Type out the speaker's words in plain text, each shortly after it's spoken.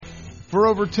For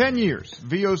over 10 years,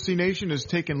 VOC Nation has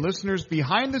taken listeners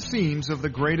behind the scenes of the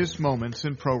greatest moments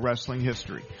in pro wrestling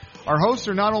history. Our hosts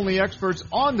are not only experts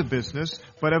on the business,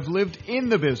 but have lived in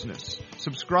the business.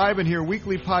 Subscribe and hear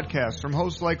weekly podcasts from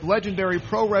hosts like legendary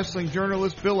pro wrestling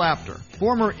journalist Bill Apter,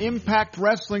 former Impact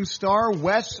Wrestling star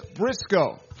Wes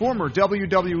Briscoe, former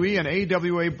WWE and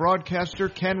AWA broadcaster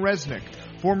Ken Resnick,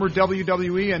 former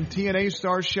WWE and TNA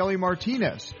star Shelly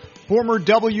Martinez, former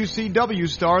WCW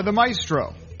star The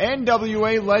Maestro,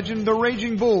 NWA legend The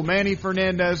Raging Bull Manny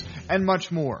Fernandez, and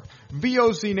much more.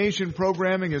 VOC Nation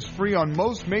programming is free on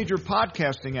most major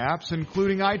podcasting apps,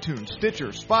 including iTunes, Stitcher,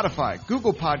 Spotify,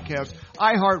 Google Podcasts,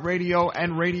 iHeartRadio,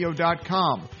 and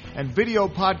Radio.com. And video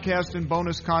podcast and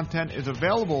bonus content is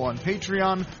available on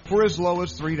Patreon for as low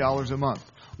as $3 a month.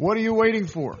 What are you waiting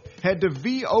for? Head to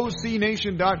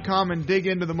VOCNation.com and dig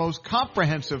into the most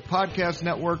comprehensive podcast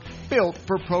network built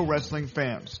for pro wrestling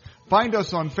fans. Find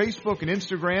us on Facebook and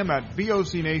Instagram at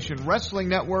VOC Nation Wrestling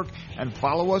Network and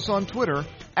follow us on Twitter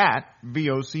at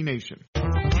VOC Nation.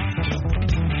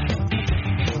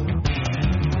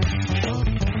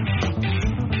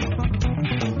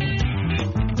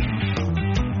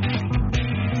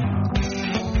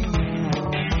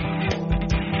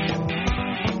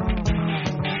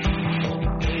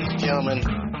 Ladies and gentlemen,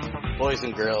 boys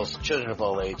and girls, children of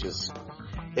all ages,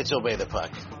 it's Obey the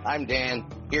Puck. I'm Dan.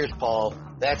 Here's Paul.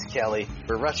 That's Kelly.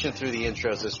 We're rushing through the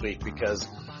intros this week because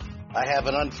I have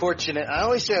an unfortunate, I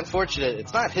always say unfortunate,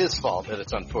 it's not his fault that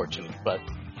it's unfortunate, but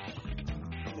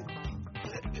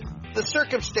the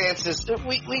circumstances,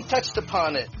 we touched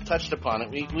upon it.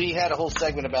 We had a whole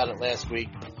segment about it last week,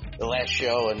 the last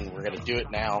show, and we're going to do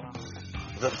it now.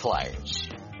 The Flyers.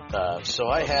 So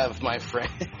I have my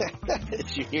friend,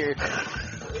 as you hear,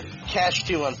 Cash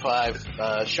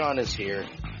 215, Sean is here.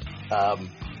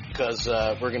 Because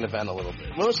we're going to vent a little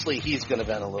bit. Mostly he's going to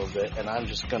vent a little bit, and I'm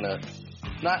just going to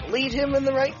not lead him in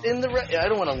the right, I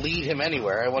don't want to lead him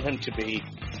anywhere. I want him to be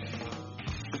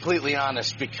completely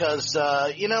honest because,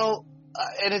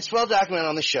 and it's well documented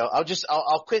on the show.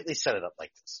 I'll quickly set it up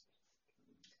like this.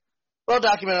 Well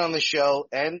documented on the show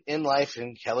and in life,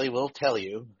 and Kelly will tell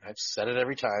you, I've said it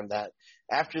every time, that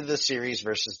after the series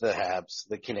versus the Habs,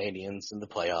 the Canadians, and the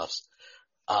playoffs,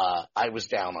 I was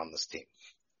down on this team.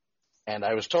 And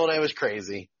I was told I was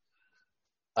crazy,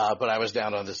 but I was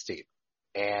down on this team.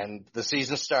 And the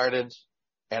season started,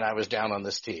 and I was down on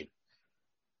this team.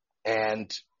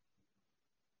 And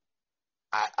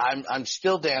I'm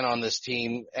still down on this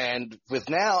team. And with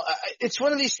now, it's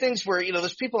one of these things where,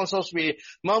 there's people on social media.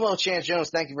 Momo Chan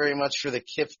Jones, thank you very much for the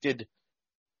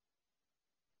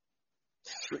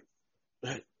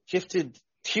gifted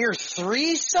tier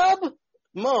 3 sub.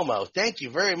 Momo, thank you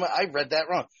very much. I read that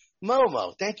wrong.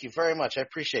 Momo, thank you very much. I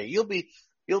appreciate it.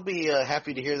 You'll be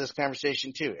happy to hear this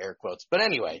conversation too, air quotes. But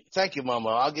anyway, thank you, Momo.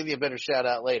 I'll give you a better shout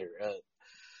out later.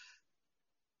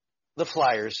 The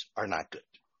Flyers are not good.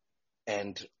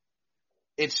 And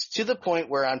it's to the point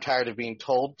where I'm tired of being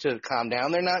told to calm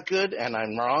down. They're not good, and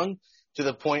I'm wrong. To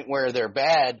the point where they're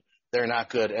bad, they're not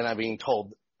good, and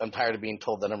I'm tired of being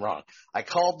told that I'm wrong. I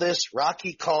called this.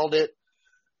 Rocky called it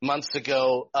months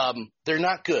ago. They're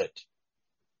not good.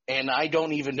 And I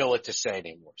don't even know what to say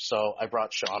anymore. So I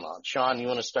brought Sean on. Sean, you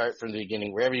want to start from the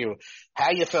beginning, how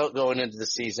you felt going into the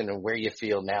season and where you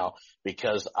feel now?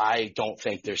 Because I don't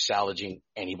think they're salvaging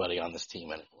anybody on this team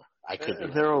anymore. I could be.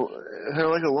 They're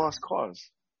like a lost cause.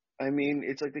 I mean,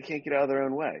 it's like they can't get out of their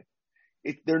own way.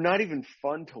 They're not even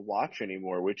fun to watch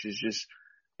anymore, which is just,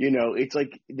 it's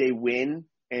like they win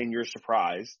and you're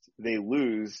surprised. They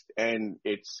lose and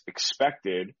it's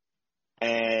expected.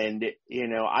 And,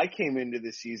 I came into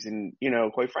the season,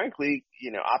 quite frankly,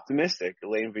 optimistic.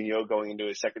 Alain Vigneault going into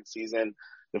his second season,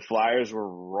 the Flyers were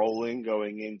rolling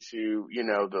going into,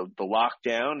 the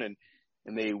lockdown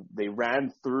and they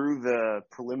ran through the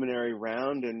preliminary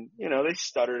round and, they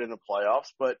stuttered in the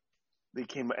playoffs, but they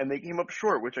came up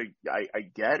short, which I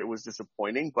get. It was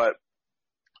disappointing, but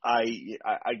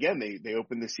again, they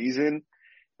opened the season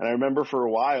and I remember for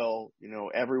a while,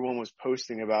 everyone was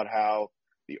posting about how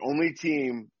the only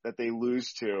team that they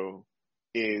lose to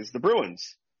is the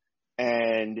Bruins.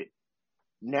 And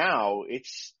now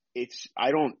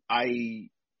I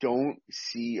don't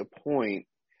see a point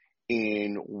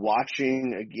in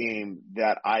watching a game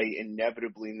that I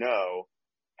inevitably know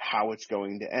how it's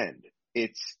going to end.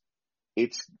 It's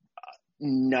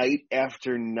night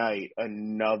after night,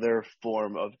 another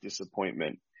form of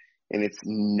disappointment, and it's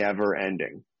never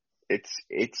ending.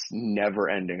 It's never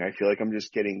ending. I feel like I'm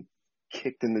just getting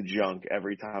kicked in the junk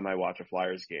every time I watch a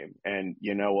Flyers game. And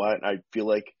you know what? I feel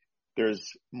like there's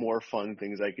more fun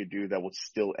things I could do that will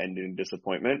still end in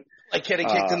disappointment. Like getting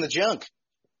kicked in the junk.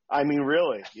 I mean,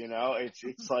 really,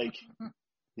 it's like,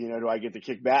 do I get the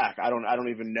kick back? I don't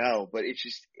even know, but it's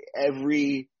just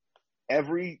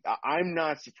I'm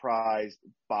not surprised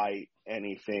by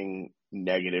anything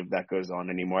negative that goes on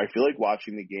anymore. I feel like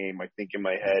watching the game, I think in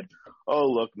my head, oh,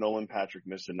 look, Nolan Patrick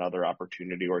missed another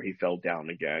opportunity or he fell down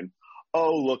again.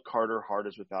 Oh, look, Carter Hart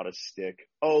is without a stick.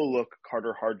 Oh, look,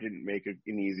 Carter Hart didn't make an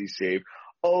easy save.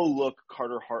 Oh, look,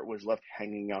 Carter Hart was left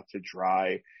hanging out to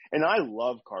dry. And I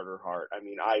love Carter Hart. I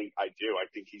mean, I do. I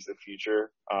think he's the future.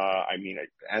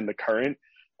 And the current.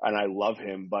 And I love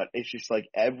him, but it's just like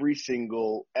every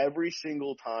single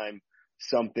time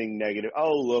something negative.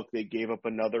 Oh, look, they gave up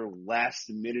another last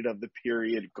minute of the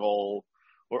period goal,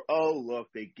 or oh, look,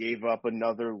 they gave up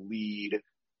another lead,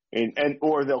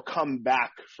 or they'll come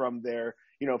back from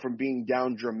from being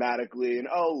down dramatically, and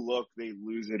oh, look, they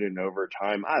lose it in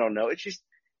overtime. I don't know. It's just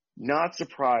not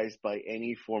surprised by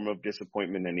any form of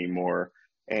disappointment anymore.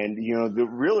 And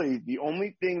the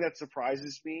only thing that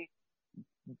surprises me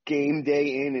game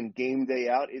day in and game day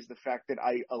out is the fact that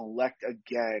I elect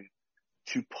again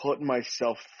to put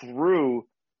myself through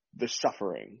the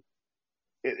suffering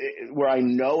where I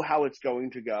know how it's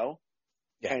going to go,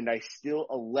 and I still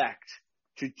elect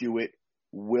to do it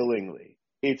willingly.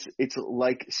 It's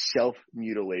like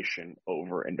self-mutilation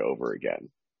over and over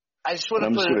again. I'm just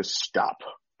going to stop.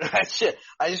 That's it.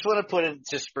 I just want to put it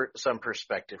just for some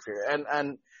perspective here. And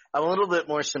I'm a little bit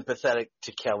more sympathetic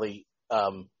to Kelly,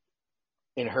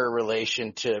 in her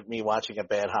relation to me watching a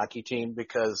bad hockey team,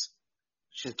 because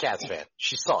she's a Cats fan.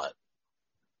 She saw it.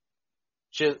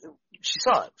 She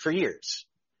saw it for years.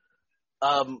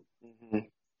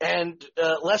 And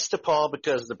less to Paul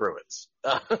because of the Bruins.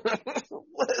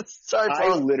 Sorry,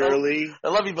 Paul. I literally I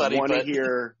love you, buddy. Want to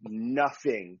hear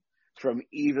nothing from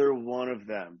either one of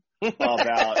them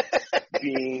about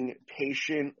being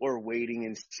patient or waiting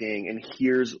and seeing. And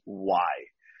here's why.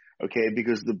 Okay,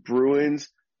 because the Bruins,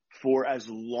 for as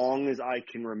long as I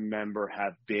can remember,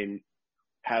 have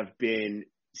been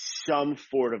some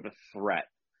sort of a threat.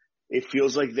 It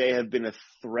feels like they have been a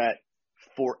threat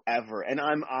forever. And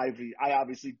I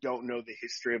obviously don't know the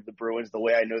history of the Bruins the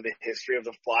way I know the history of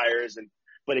the Flyers,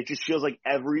 but it just feels like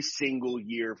every single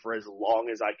year for as long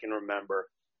as I can remember,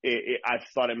 I've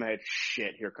thought in my head,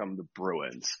 shit, here come the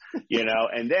Bruins,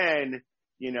 and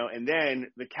then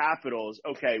the Capitals,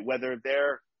 okay, whether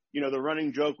they're, the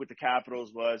running joke with the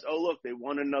Capitals was, oh, look, they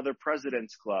won another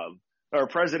President's Club or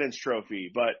President's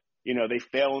Trophy, but, they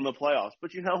fail in the playoffs.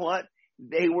 But you know what?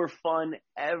 They were fun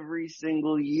every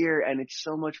single year, and it's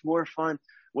so much more fun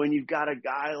when you've got a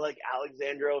guy like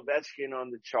Alexander Ovechkin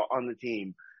on the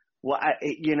team. Well,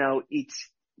 it's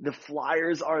the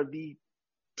Flyers are the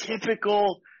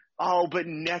typical, oh, but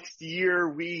next year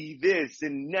we this,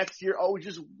 and next year, oh,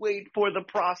 just wait for the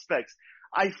prospects.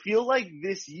 I feel like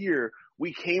this year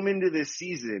we came into this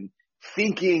season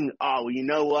thinking, oh, you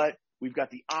know what? We've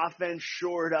got the offense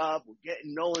shored up. We're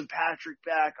getting Nolan Patrick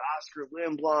back, Oscar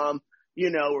Lindblom.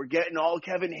 We're getting all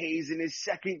Kevin Hayes in his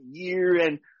second year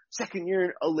in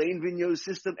Alain Vigneault's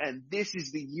system. And this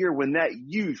is the year when that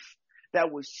youth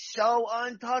that was so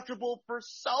untouchable for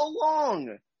so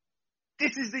long,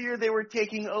 this is the year they were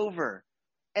taking over.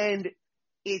 And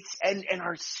and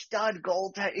our stud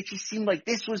goaltender, it just seemed like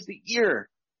this was the year,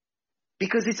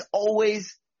 because it's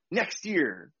always next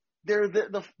year.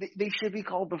 They should be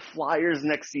called the Flyers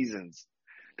next seasons,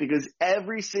 because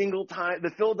every single time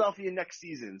the Philadelphia next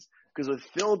seasons, because with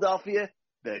Philadelphia,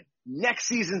 the next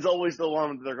season's always the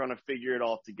one that they're going to figure it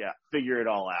all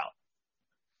out.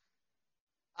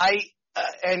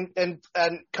 And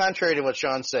contrary to what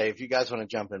Sean say, if you guys want to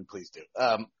jump in, please do.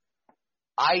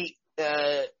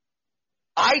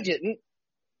 I didn't.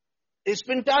 It's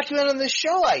been documented on this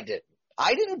show. I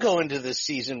didn't go into this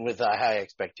season with high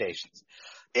expectations.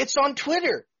 It's on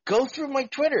Twitter. Go through my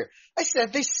Twitter. I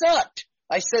said they sucked.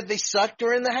 I said they sucked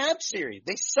during the Habs series.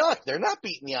 They sucked. They're not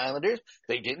beating the Islanders.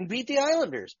 They didn't beat the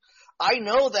Islanders. I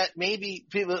know that maybe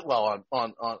people,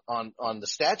 on the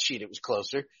stat sheet it was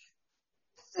closer.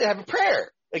 They have a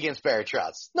prayer against Barry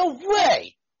Trotz. No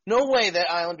way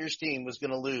that Islanders team was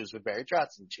going to lose with Barry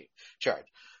Trotz in charge.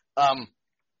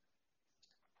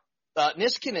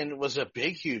 Niskanen was a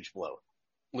big, huge blow,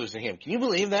 losing him. Can you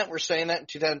believe that? We're saying that in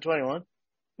 2021?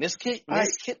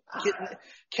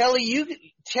 Kelly,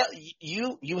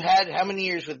 you had how many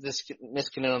years with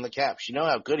Niskanen on the Caps? You know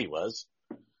how good he was.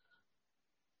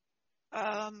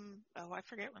 I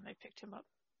forget when they picked him up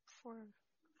for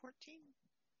 14.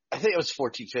 I think it was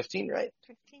 14, 15, right?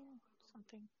 15,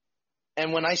 something.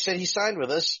 And when I said he signed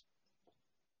with us,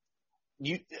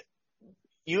 you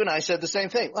and I said the same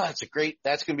thing. Well, that's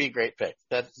going to be a great pick.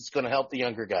 That's going to help the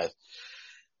younger guys.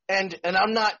 And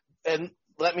I'm not, and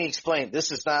let me explain.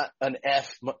 This is not an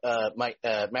F,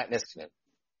 Matt Niskanen.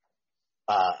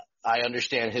 I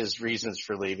understand his reasons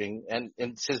for leaving, and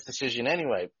it's his decision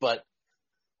anyway. But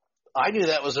I knew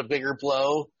that was a bigger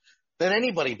blow than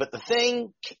anybody. But the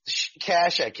thing,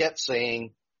 Cash, I kept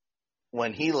saying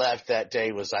when he left that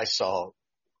day was I saw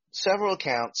several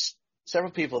accounts,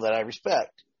 several people that I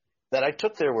respect, that I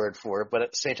took their word for it, but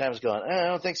at the same time I was going, I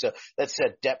don't think so. That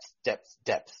said depth, depth,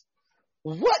 depth.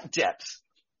 What depth?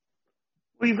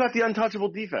 Well, you've got the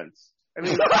untouchable defense. I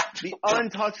mean, the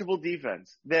untouchable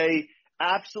defense. They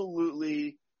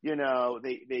absolutely, you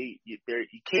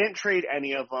can't trade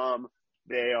any of them.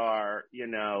 They are,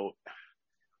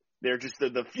 they're just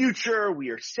the future.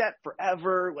 We are set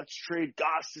forever. Let's trade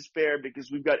Gostisbehere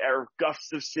because we've got Eric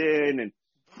Gustafsson and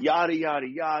yada, yada,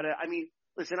 yada. I mean,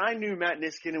 listen, I knew Matt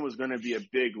Niskanen was going to be a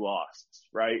big loss,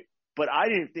 right? But I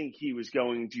didn't think he was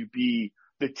going to be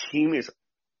the team is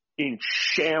in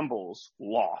shambles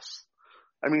loss.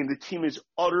 I mean, the team is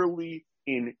utterly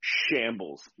in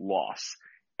shambles loss.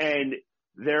 And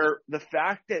the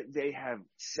fact that they have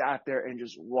sat there and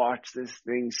just watched this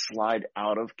thing slide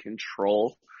out of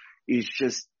control is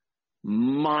just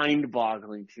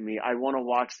mind-boggling to me. I want to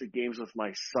watch the games with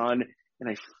my son, and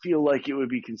I feel like it would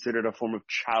be considered a form of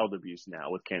child abuse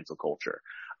now with cancel culture.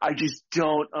 I just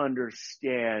don't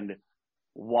understand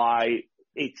why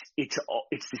it's the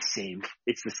same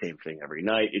thing every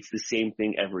night. It's the same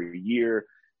thing every year.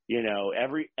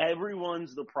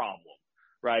 Everyone's the problem,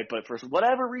 right? But for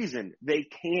whatever reason, they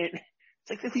can't. It's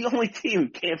like they're the only team who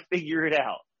can't figure it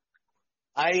out.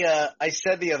 I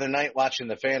said the other night watching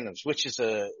the Phantoms, which is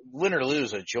a win or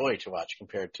lose, a joy to watch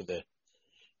compared to the.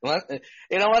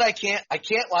 You know what? I can't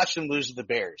watch them lose to the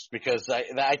Bears because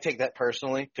I take that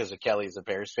personally because Kelly's a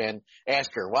Bears fan.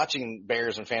 Ask her. Watching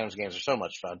Bears and Phantoms games are so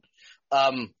much fun.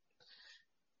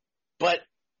 But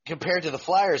compared to the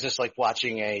Flyers, it's like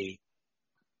watching a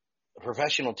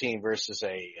professional team versus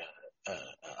a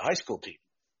high school team.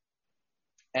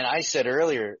 And I said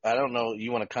earlier, I don't know,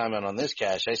 you want to comment on this,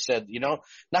 Cash. I said, not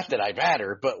that I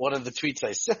matter, but one of the tweets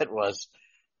I said was,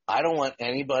 I don't want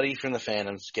anybody from the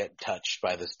Phantoms to get touched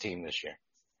by this team this year.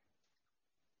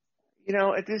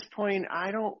 At this point,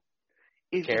 I don't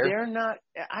 – if care? They're not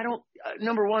 – I don't –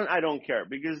 number one, I don't care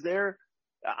because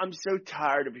I'm so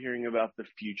tired of hearing about the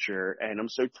future, and I'm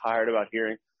so tired about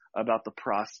hearing about the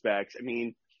prospects. I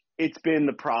mean, it's been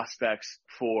the prospects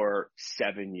for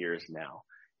 7 years now,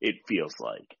 it feels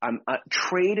like.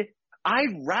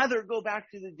 I'd rather go back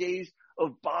to the days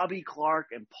of Bobby Clark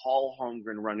and Paul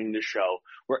Holmgren running the show,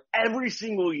 where every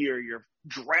single year your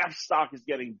draft stock is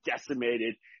getting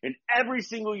decimated, and every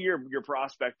single year your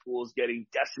prospect pool is getting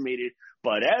decimated,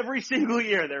 but every single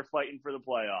year they're fighting for the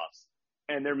playoffs,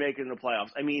 and they're making the playoffs.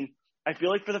 I mean, I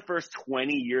feel like for the first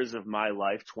 20 years of my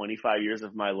life, 25 years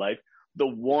of my life, the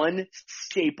one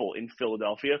staple in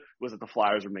Philadelphia was that the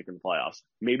Flyers were making the playoffs.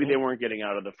 Maybe they weren't getting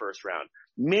out of the first round.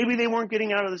 Maybe they weren't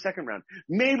getting out of the second round.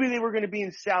 Maybe they were going to be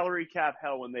in salary cap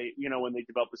hell when they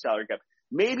developed the salary cap.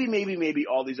 Maybe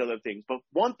all these other things. But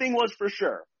one thing was for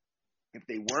sure. If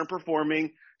they weren't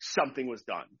performing, something was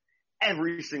done.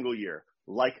 Every single year,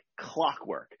 like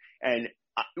clockwork. And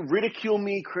ridicule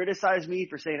me, criticize me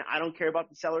for saying I don't care about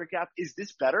the salary cap. Is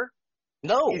this better?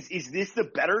 No. Is this the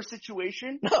better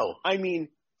situation? No. I mean,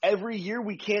 every year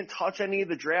we can't touch any of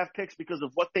the draft picks because of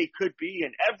what they could be.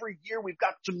 And every year we've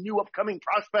got some new upcoming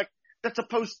prospect that's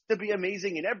supposed to be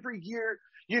amazing. And every year,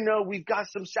 we've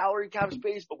got some salary cap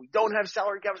space, but we don't have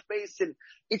salary cap space. And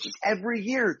it's just every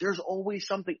year there's always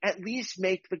something. At least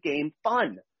make the game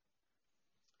fun.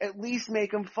 At least make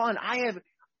them fun. I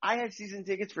had season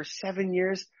tickets for 7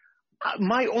 years.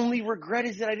 My only regret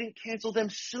is that I didn't cancel them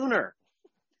sooner.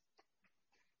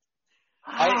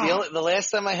 The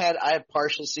last time I had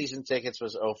partial season tickets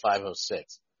was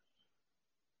 05-06.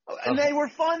 And they were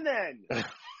fun then.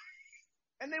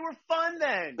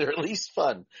 They're at least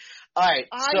fun. All right.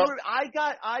 I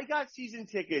got season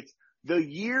tickets the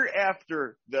year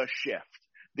after the shift.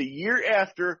 The year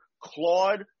after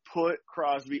Claude put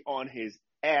Crosby on his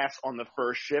ass on the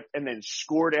first shift and then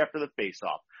scored after the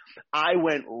faceoff. I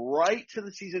went right to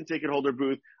the season ticket holder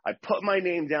booth. I put my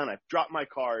name down. I dropped my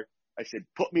card. I said,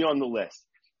 put me on the list.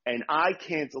 And I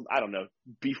canceled, I don't know,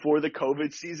 before the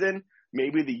COVID season,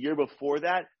 maybe the year before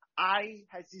that, I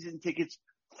had season tickets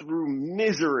through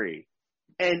misery.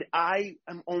 And I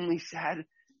am only sad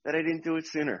that I didn't do it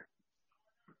sooner.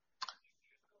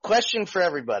 Question for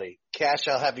everybody. Cash,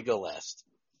 I'll have you go last.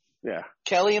 Yeah.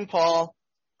 Kelly and Paul,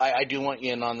 I do want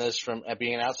you in on this from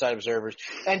being outside observers.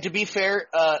 And to be fair,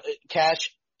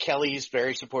 Cash, Kelly's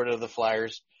very supportive of the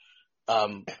Flyers.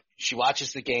 She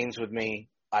watches the games with me.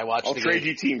 I'll trade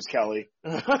you teams, Kelly.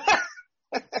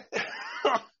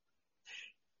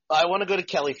 I want to go to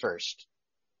Kelly first.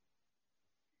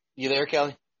 You there,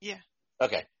 Kelly? Yeah.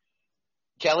 Okay.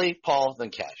 Kelly, Paul, then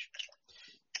Cash.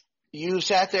 You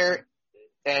sat there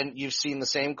and you've seen the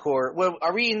same core. Well,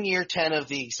 are we in year 10 of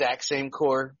the exact same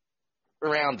core?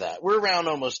 Around that. We're around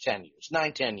almost 10 years,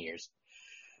 9-10 years.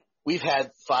 We've had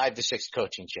 5 to 6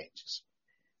 coaching changes.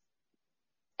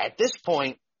 At this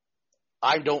point,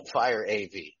 I don't fire AV.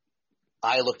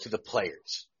 I look to the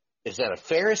players. Is that a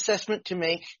fair assessment to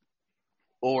make?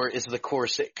 Or is the core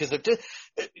sick? Because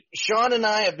Sean and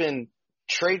I have been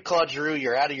trade Claude Giroux,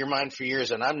 you're out of your mind for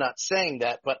years, and I'm not saying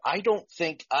that, but I don't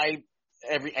think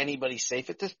anybody's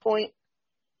safe at this point.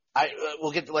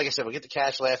 We'll get to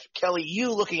Cash last. Kelly,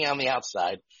 you looking on the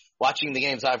outside, watching the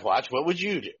games I've watched, what would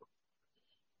you do?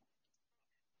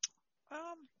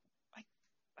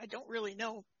 I don't really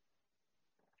know.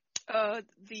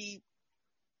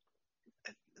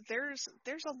 There's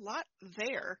a lot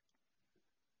there.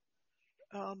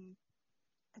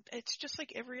 It's just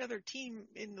like every other team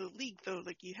in the league, though.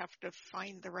 Like, you have to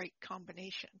find the right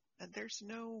combination, and there's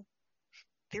no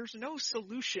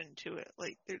solution to it.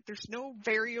 Like, there's no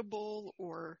variable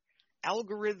or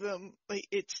algorithm. Like,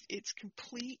 it's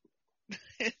complete.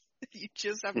 You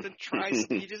just have to try.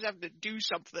 You just have to do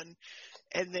something,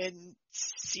 and then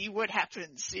see what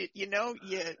happens.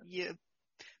 You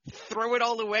throw it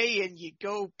all away and you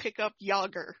go pick up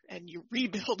Yager and you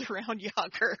rebuild around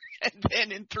Yager, and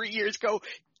then in 3 years go,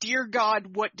 dear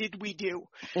God, what did we do?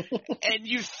 And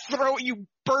you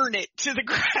burn it to the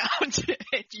ground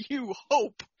and you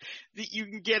hope that you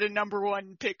can get a number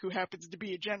 1 pick who happens to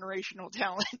be a generational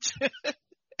talent.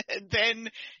 And then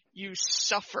you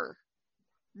suffer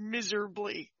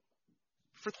miserably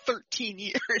for 13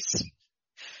 years.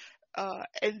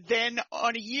 And then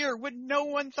on a year when no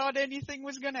one thought anything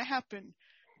was going to happen,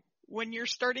 when your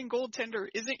starting goaltender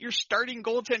isn't your starting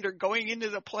goaltender going into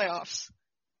the playoffs,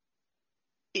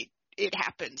 it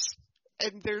happens.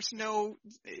 And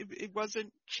it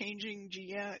wasn't changing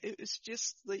GM. It was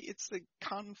just it's the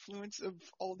confluence of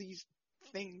all these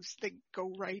things that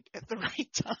go right at the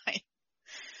right time.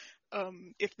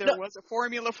 If there was a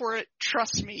formula for it,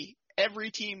 trust me, every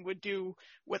team would do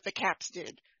what the Caps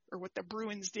did, or what the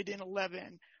Bruins did in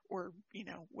 11, or,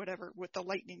 whatever, what the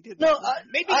Lightning did.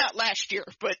 Maybe not last year,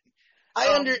 but.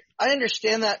 I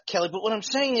understand that, Kelly, but what I'm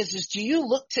saying is do you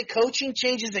look to coaching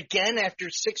changes again after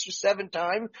 6 or 7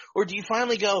 times, or do you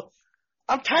finally go,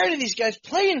 I'm tired of these guys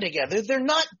playing together. They're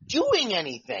not doing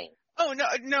anything. Oh, no,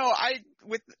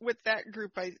 with that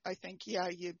group, I think, yeah,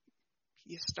 you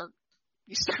start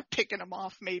picking them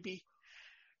off, maybe.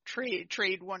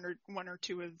 Trade one or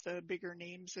two of the bigger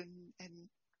names and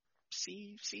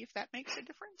see if that makes a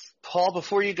difference. Paul,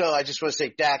 before you go, I just want to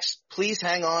say, Dax, please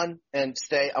hang on and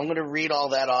stay. I'm going to read all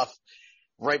that off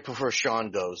right before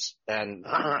Sean goes and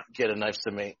get a nice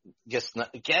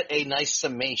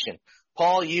summation.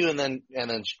 Paul, you, and then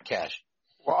Cash.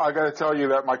 Well, I got to tell you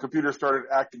that my computer started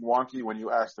acting wonky when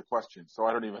you asked the question, so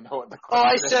I don't even know what the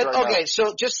question is. I said, right okay, now.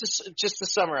 So just to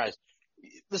summarize,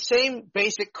 the same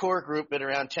basic core group in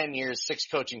around 10 years, 6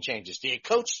 coaching changes. Do you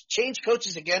change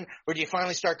coaches again, or do you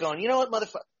finally start going, you know what,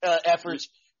 efforts,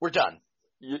 we're done?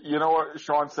 You know what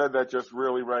Sean said that just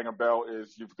really rang a bell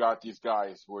is you've got these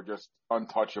guys who are just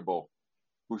untouchable,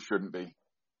 who shouldn't be.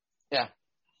 Yeah.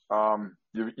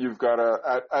 You've got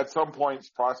at some points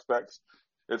prospects.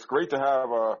 It's great to have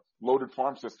a loaded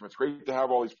farm system. It's great to have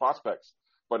all these prospects,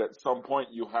 but at some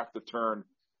point you have to turn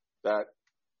that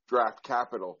draft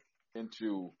capital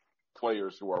into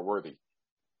players who are worthy.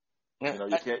 Yeah.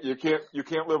 You can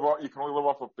only live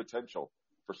off of potential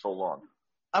for so long.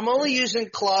 I'm only using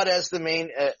Claude as the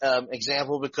main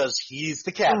example because he's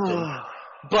the captain.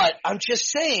 But I'm just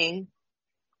saying,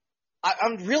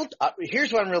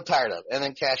 here's what I'm real tired of. And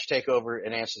then Cash, take over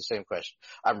and answer the same question.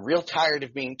 I'm real tired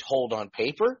of being told on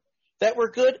paper that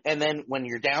we're good, and then when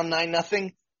you're down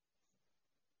 9-0,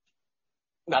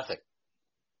 nothing.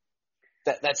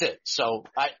 That's it. So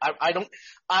I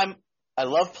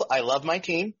love my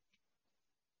team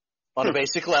on a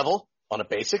basic level,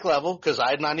 because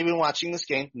I'm not even watching this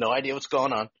game. No idea what's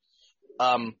going on.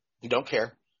 Don't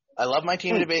care. I love my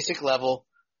team at a basic level,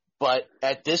 but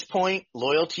at this point,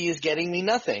 loyalty is getting me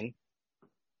nothing.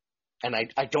 And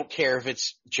I don't care if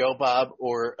it's Joe Bob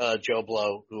or Joe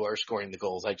Blow who are scoring the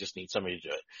goals. I just need somebody to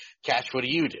do it. Cash, what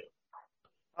do you do?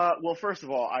 Well, first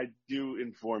of all, I do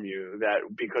inform you that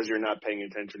because you're not paying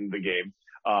attention to the game,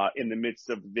 in the midst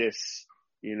of this,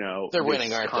 they're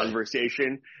winning, aren't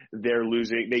conversation, they're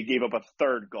losing. They gave up a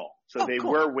third goal. So they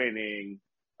were winning,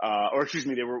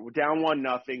 they were down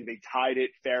 1-0. They tied it.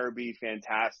 Farabee,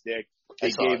 fantastic. They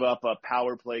gave up a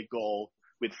power play goal.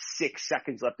 with 6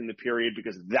 seconds left in the period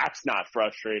because that's not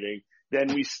frustrating.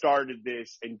 Then we started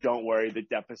this, and don't worry, the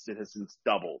deficit has since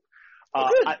doubled.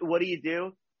 What do you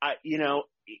do?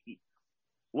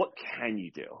 What can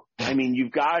you do? I mean,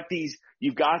 you've got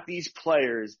these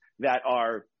players that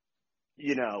are,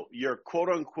 your quote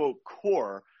unquote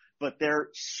core, but they're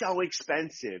so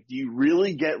expensive. Do you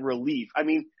really get relief? I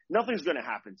mean, nothing's going to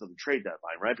happen till the trade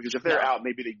deadline, right? Because if they're out,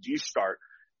 maybe they do start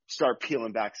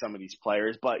peeling back some of these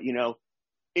players. But,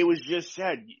 it was just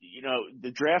said,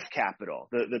 the draft capital,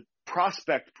 the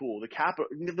prospect pool, the capital,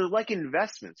 they're like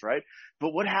investments, right?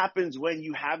 But what happens when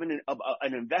you have an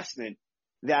investment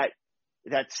that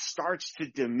starts to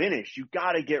diminish? You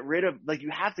got to get rid of, you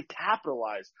have to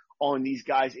capitalize on these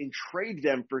guys and trade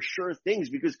them for sure things,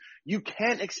 because you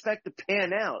can't expect to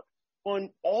pan out on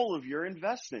all of your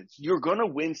investments. You're going to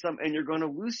win some and you're going to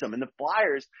lose some. And the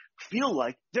Flyers feel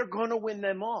like they're going to win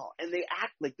them all, and they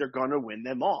act like they're going to win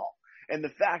them all. And the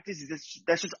fact is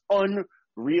that's just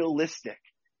unrealistic.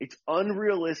 It's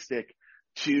unrealistic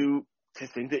to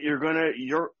think that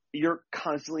you're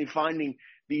constantly finding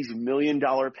these $1 million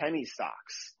penny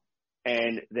stocks,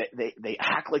 and they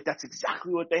act like that's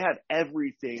exactly what they have.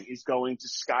 Everything is going to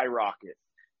skyrocket.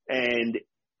 And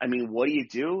I mean, what do you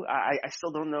do? I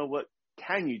still don't know. What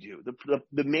can you do?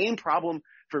 The main problem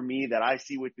for me that I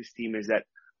see with this team is that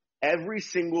every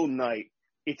single night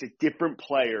it's a different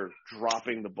player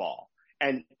dropping the ball.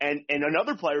 And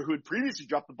another player who had previously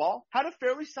dropped the ball had a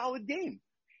fairly solid game.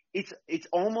 It's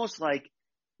almost like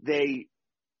they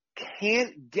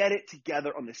can't get it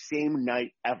together on the same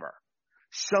night ever.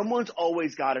 Someone's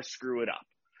always got to screw it up.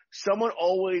 Someone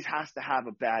always has to have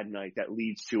a bad night that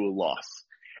leads to a loss.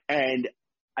 And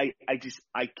I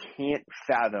can't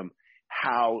fathom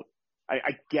how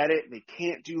I get it. They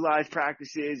can't do live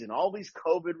practices and all these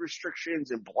COVID restrictions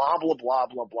and blah, blah, blah,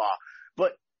 blah, blah.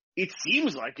 But it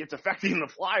seems like it's affecting the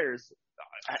Flyers.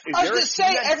 I was going to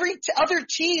say, every other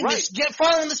team is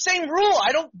following the same rule.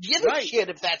 I don't give a shit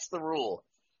if that's the rule.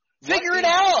 Figure it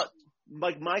out.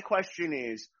 My question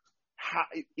is,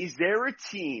 is there a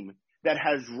team that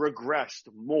has regressed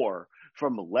more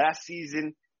from last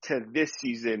season to this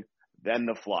season than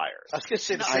the Flyers? I was going to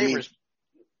say the Sabres.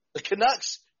 The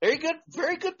Canucks.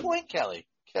 Very good point, Kelly.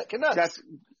 Canucks.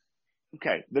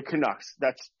 Okay, the Canucks,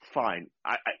 that's fine.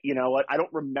 You know what? I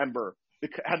don't remember.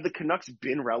 Have the Canucks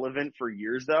been relevant for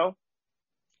years, though?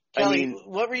 Kelly,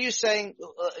 what were you saying?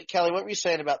 Kelly, what were you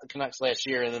saying about the Canucks last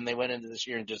year, and then they went into this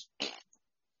year and just?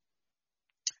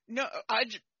 No,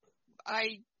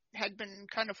 I had been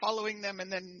kind of following them, and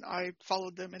then I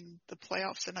followed them in the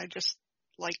playoffs, and I just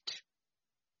liked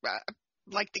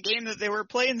the game that they were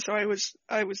playing. So I was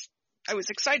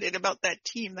excited about that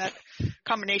team, that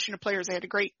combination of players. They had a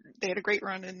great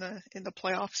run in the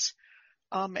playoffs.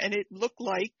 And it looked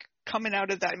like coming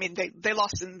out of that, I mean, they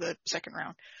lost in the second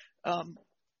round.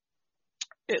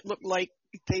 It looked like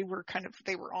they were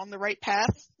on the right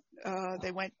path.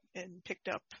 They went and picked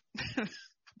up a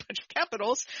bunch of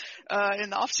capitals, in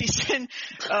the off season,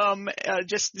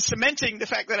 just cementing the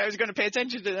fact that I was going to pay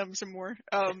attention to them some more.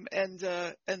 And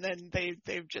then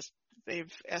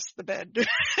they've asked the bed this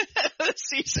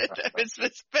season.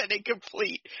 It's been a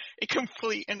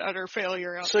complete and utter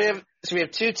failure out there. So we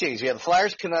have two teams. We have the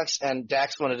Flyers, Canucks, and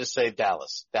Dax wanted to say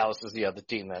Dallas. Dallas is the other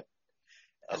team that.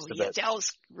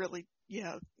 Dallas really,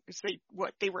 because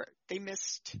they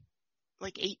missed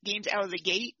like 8 games out of the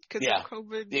gate because of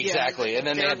COVID. Exactly. And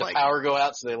then they had the power go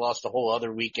out, so they lost a whole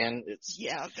other weekend. That's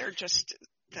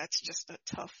just a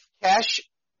tough. Cash,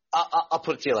 I'll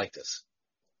put it to you like this.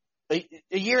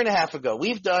 A year and a half ago,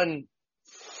 we've done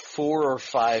 4 or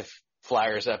 5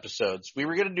 Flyers episodes. We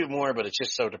were going to do more, but it's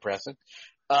just so depressing.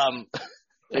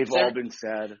 They've all been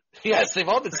sad. Yes, they've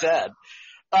all been sad.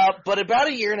 But about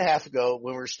a year and a half ago,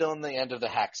 when we were still in the end of the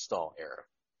Hackstall era,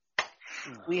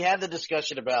 we had the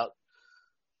discussion about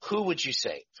who would you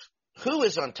save? Who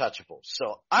is untouchable?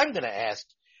 So I'm going to ask,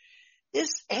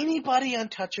 is anybody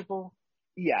untouchable?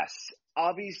 Yes.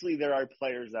 Obviously, there are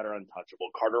players that are untouchable.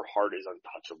 Carter Hart is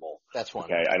untouchable. That's one.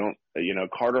 Okay,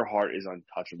 Carter Hart is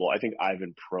untouchable. I think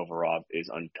Ivan Provorov is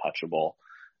untouchable.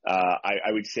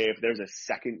 I would say if there's a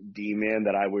second D-man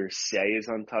that I would say is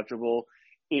untouchable,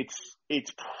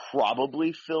 it's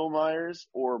probably Phil Myers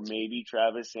or maybe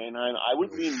Travis Sanheim. I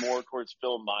would lean more towards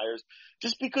Phil Myers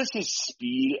just because his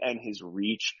speed and his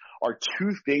reach are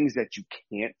two things that you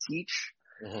can't teach.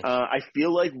 Mm-hmm. I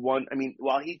feel like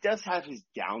while he does have his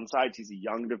downsides, he's a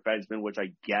young defenseman, which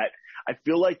I get. I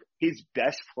feel like his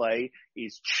best play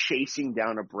is chasing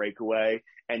down a breakaway,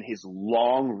 and his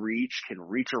long reach can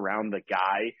reach around the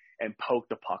guy and poke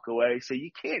the puck away. So you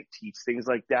can't teach things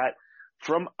like that.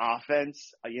 From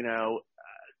offense,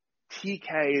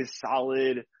 TK is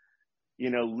solid.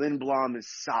 Lindblom is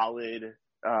solid.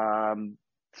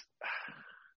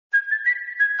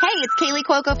 Hey, it's Kaylee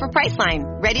Cuoco for Priceline.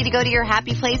 Ready to go to your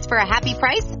happy place for a happy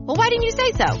price? Well, why didn't you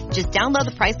say so? Just download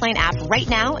the Priceline app right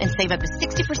now and save up to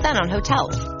 60% on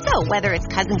hotels. So whether it's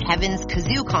Cousin Kevin's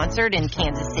Kazoo Concert in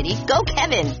Kansas City, go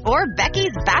Kevin, or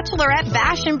Becky's Bachelorette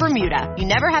Bash in Bermuda, you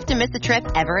never have to miss a trip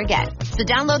ever again. So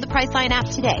download the Priceline app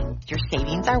today. Your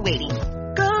savings are waiting.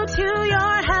 Go to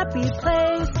your happy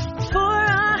place for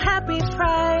a happy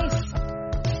price.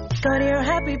 Go to your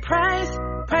happy price,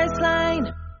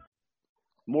 Priceline.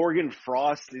 Morgan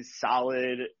Frost is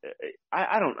solid.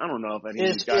 I don't know if any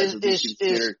of these guys would be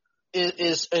considered.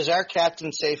 Is our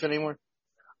captain safe anymore?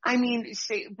 I mean,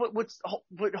 but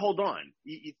hold on.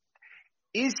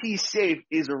 Is he safe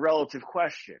is a relative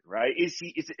question, right?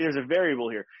 There's a variable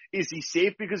here. Is he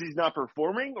safe because he's not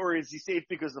performing, or is he safe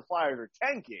because the Flyers are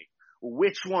tanking?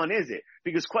 Which one is it?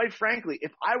 Because quite frankly,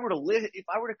 if I were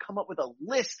to come up with a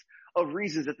list of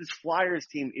reasons that this Flyers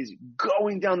team is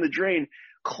going down the drain,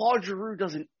 Claude Giroux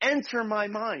doesn't enter my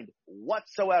mind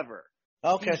whatsoever.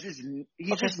 Okay.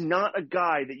 He's just not a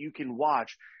guy that you can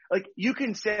watch. Like, you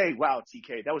can say, wow,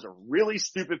 TK, that was a really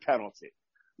stupid penalty.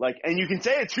 Like, and you can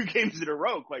say it 2 games in a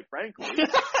row, quite frankly.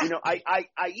 I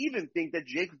even think that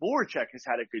Jake Voracek has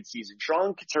had a good season.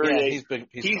 Sean Couturier,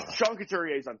 Sean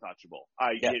Couturier is untouchable.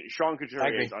 Sean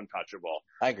Couturier is untouchable.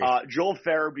 I agree. Joel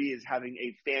Farabee is having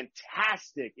a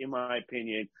fantastic, in my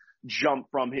opinion, jump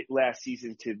from last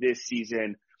season to this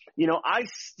season. I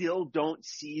still don't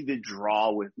see the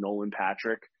draw with Nolan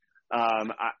Patrick.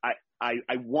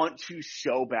 I want to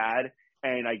so bad,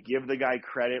 and I give the guy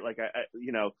credit. Like,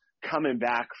 coming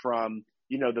back from,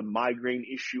 the migraine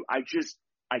issue, I just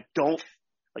don't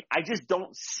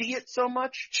see it so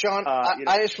much. Sean,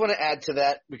 I just want to add to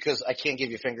that, because I can't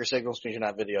give you finger signals because you're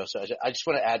not video. So I just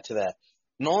want to add to that.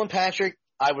 Nolan Patrick,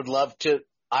 I would love to,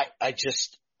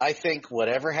 I think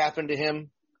whatever happened to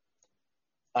him,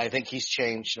 I think he's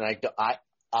changed, and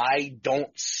I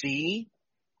don't see,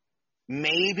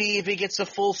 maybe if he gets a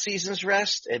full season's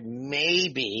rest, and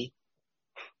maybe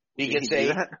he gets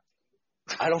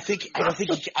I don't think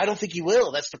he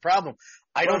will. That's the problem.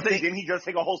 Didn't he just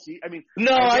take a whole season? I mean,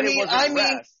 no,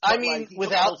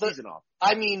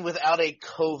 without a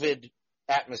COVID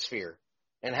atmosphere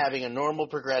and having a normal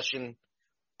progression,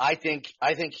 I think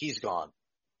he's gone.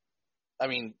 I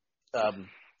mean,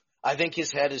 I think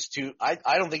his head is too. I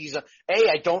don't think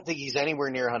I don't think he's anywhere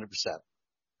near 100%,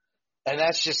 and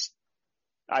that's just.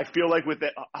 I feel like with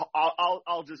it, I'll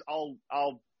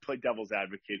play devil's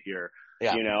advocate here.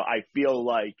 Yeah. I feel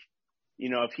like,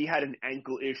 if he had an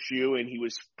ankle issue and he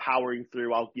was powering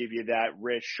through, I'll give you that.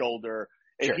 Wrist, shoulder.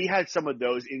 Sure. If he had some of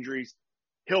those injuries,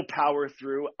 he'll power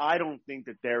through. I don't think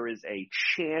that there is a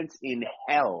chance in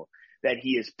hell that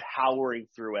he is powering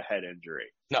through a head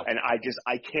injury. No. And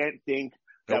I can't think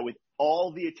that with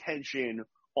all the attention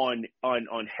on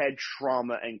head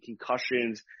trauma and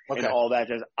concussions and all that,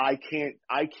 I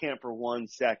can't for 1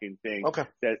 second think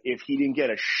that if he didn't get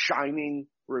a shining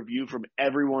review from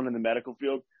everyone in the medical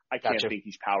field, I can't think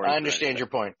he's powering. I understand your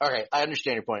point. Okay, I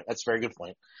understand your point. That's a very good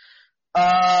point.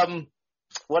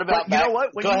 What about? But you know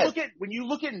what? When you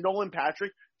look at Nolan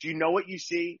Patrick, do you know what you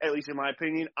see? At least in my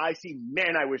opinion, I see.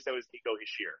 Man, I wish that was Nico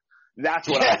Hischier. That's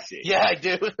what I see. Yeah, I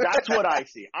do. That's what I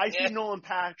see. I see Nolan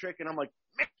Patrick, and I'm like,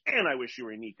 man, I wish you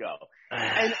were Nico.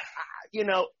 And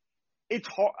it's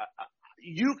hard.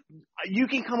 You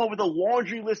can come up with a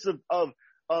laundry list of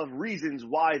reasons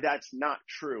why that's not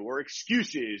true, or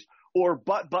excuses, or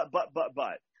but.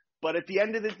 But at the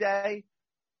end of the day,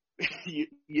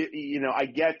 I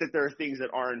get that there are things that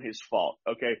aren't his fault.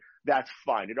 Okay, that's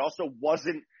fine. It also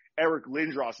wasn't Eric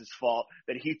Lindros's fault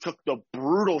that he took the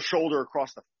brutal shoulder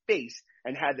across the face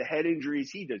and had the head injuries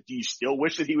he did. Do you still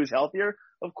wish that he was healthier?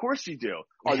 Of course you do.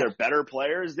 Are there better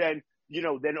players than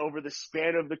over the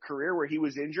span of the career where he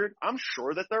was injured? I'm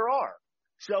sure that there are.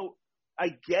 So I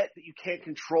get that you can't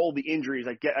control the injuries.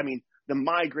 The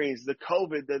migraines, the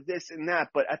COVID, the this and that.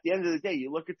 But at the end of the day,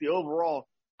 you look at the overall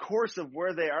course of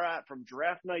where they are at from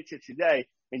draft night to today,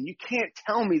 and you can't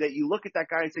tell me that you look at that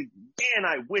guy and say, man,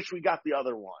 I wish we got the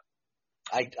other one.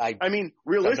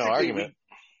 Realistically, no argument.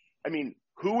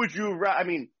 Who would you?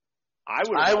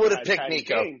 I would have picked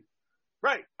Nico. King.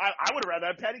 Right. I would have rather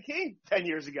had Patty King 10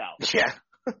 years ago. Yeah.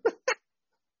 All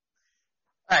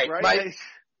right. Right?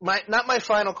 Not my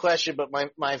final question, but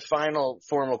my final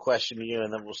formal question to you,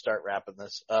 and then we'll start wrapping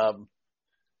this.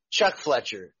 Chuck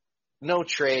Fletcher, no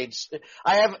trades.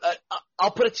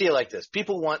 I'll put it to you like this.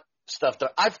 People want stuff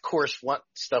done. I, of course, want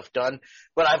stuff done,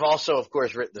 but I've also, of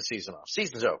course, written the season off.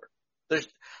 Season's over.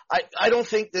 I don't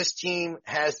think this team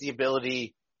has the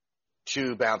ability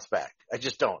to bounce back. I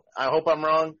just don't. I hope I'm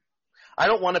wrong. I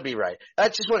don't want to be right. I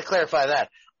just want to clarify that.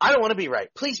 I don't want to be right.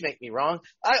 Please make me wrong.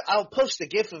 I'll post a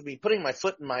gif of me putting my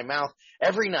foot in my mouth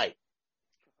every night.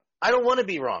 I don't want to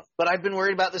be wrong, but I've been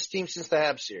worried about this team since the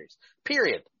Habs series.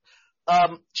 Period.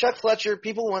 Chuck Fletcher,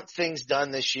 people want things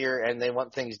done this year, and they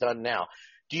want things done now.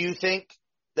 Do you think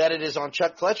that it is on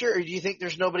Chuck Fletcher, or do you think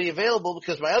there's nobody available?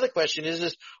 Because my other question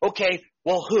is okay,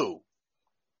 well, who?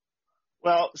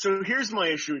 Well, so here's my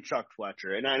issue with Chuck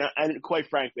Fletcher, and quite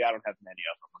frankly, I don't have many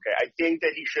of them. Okay, I think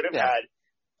that he should have had.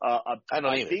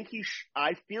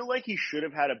 I feel like he should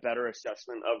have had a better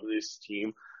assessment of this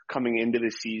team coming into the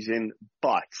season.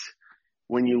 But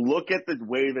when you look at the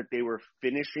way that they were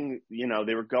finishing,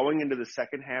 they were going into the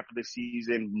second half of the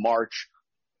season, March,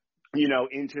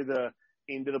 into the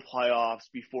playoffs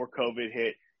before COVID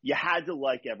hit, you had to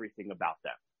like everything about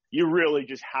them. You really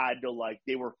just had to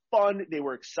they were fun. They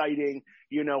were exciting.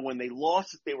 When they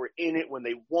lost, they were in it. When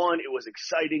they won, it was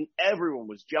exciting. Everyone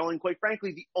was gelling. Quite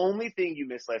frankly, the only thing you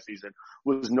missed last season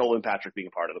was Nolan Patrick being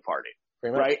a part of the party.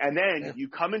 Right. And then you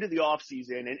come into the off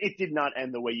season and it did not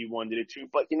end the way you wanted it to.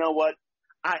 But you know what?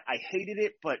 I hated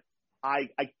it, but I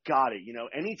got it.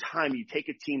 Anytime you take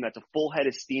a team that's a full head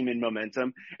of steam and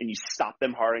momentum and you stop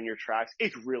them hard in your tracks,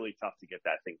 it's really tough to get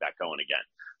that thing back going again.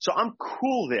 So I'm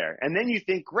cool there. And then you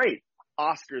think, great,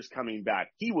 Oscar's coming back.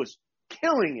 He was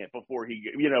killing it before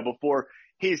before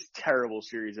his terrible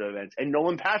series of events. And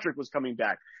Nolan Patrick was coming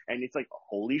back. And it's like,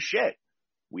 holy shit.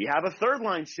 We have a third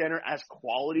line center as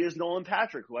quality as Nolan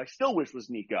Patrick, who I still wish was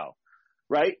Nico.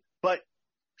 Right? But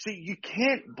see, you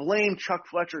can't blame Chuck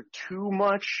Fletcher too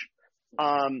much.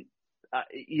 I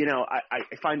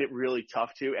find it really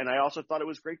tough to, and I also thought it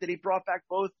was great that he brought back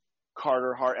both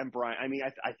Carter Hart and Brian. I mean,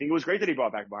 I think it was great that he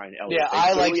brought back Brian Elliott. Yeah,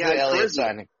 I liked the Elliott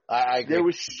signing. I agree. There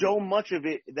was so much of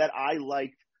it that I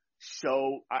liked.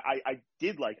 So I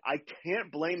did like. I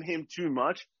can't blame him too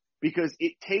much because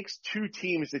it takes two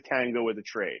teams to tango with a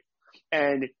trade,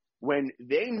 and when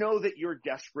they know that you're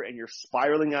desperate and you're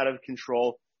spiraling out of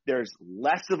control, there's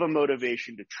less of a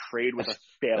motivation to trade with a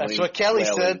failing. That's what Kelly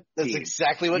said. That's team.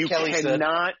 exactly what Kelly said. You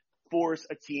cannot force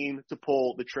a team to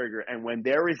pull the trigger. And when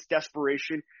there is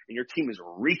desperation and your team is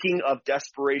reeking of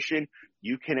desperation,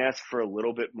 you can ask for a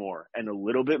little bit more and a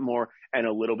little bit more and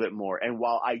a little bit more. And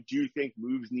while I do think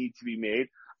moves need to be made,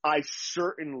 I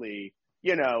certainly,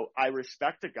 I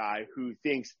respect a guy who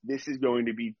thinks this is going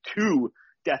to be too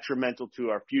detrimental to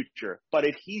our future. But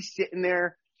if he's sitting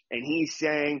there and he's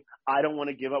saying, I don't want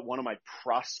to give up one of my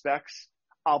prospects,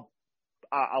 I'll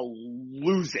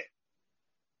lose it.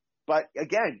 But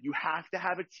again, you have to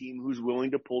have a team who's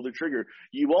willing to pull the trigger.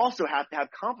 You also have to have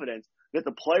confidence that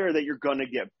the player that you're going to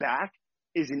get back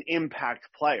is an impact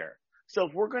player. So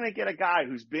if we're going to get a guy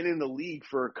who's been in the league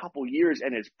for a couple years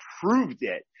and has proved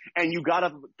it, and you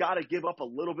gotta give up a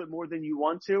little bit more than you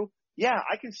want to, yeah,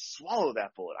 I can swallow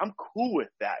that bullet. I'm cool with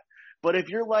that. But if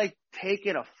you're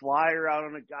taking a flyer out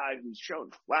on a guy who's shown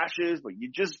flashes, but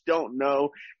you just don't know,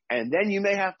 and then you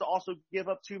may have to also give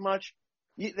up too much,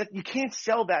 you can't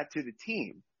sell that to the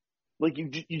team.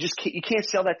 You can't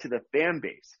sell that to the fan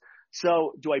base.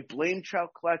 So do I blame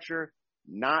Chuck Fletcher?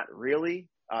 Not really.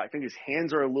 I think his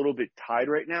hands are a little bit tied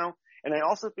right now. And I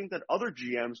also think that other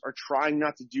GMs are trying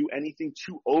not to do anything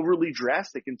too overly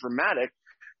drastic and dramatic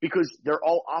because they're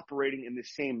all operating in the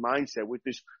same mindset with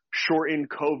this shortened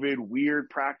COVID weird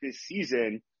practice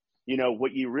season.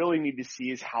 What you really need to see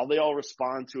is how they all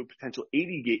respond to a potential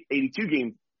 82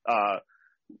 game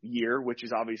year, which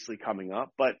is obviously coming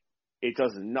up, but it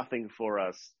does nothing for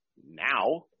us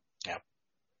now. Yeah.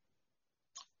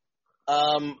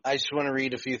 I just want to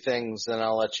read a few things and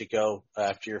I'll let you go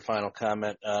after your final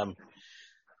comment.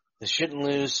 They shouldn't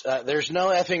lose. There's no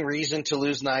effing reason to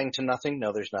lose 9-0.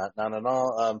 No, there's not. Not at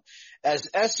all. As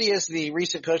SC as the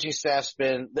recent coaching staff's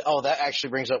been, that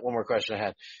actually brings up one more question I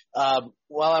had.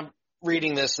 While I'm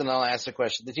reading this, and I'll ask the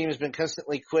question. The team has been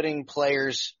constantly quitting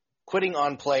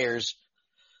on players.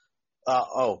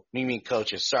 You mean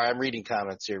coaches. Sorry, I'm reading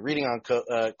comments here.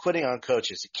 Quitting on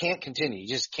coaches. It can't continue. You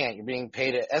just can't. You're being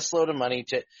paid a S-load of money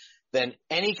than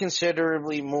any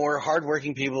considerably more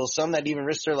hardworking people, some that even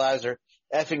risk their lives or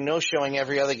effing no-showing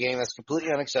every other game. That's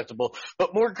completely unacceptable.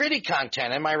 But more gritty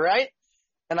content, am I right?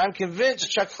 And I'm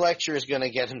convinced Chuck Fletcher is going to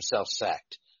get himself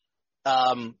sacked.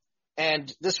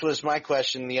 And this was my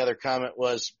question. The other comment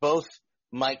was both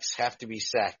Mikes have to be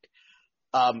sacked.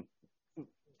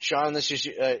 Sean, this is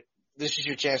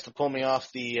your chance to pull me off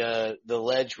the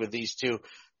ledge with these two.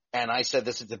 And I said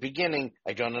this at the beginning.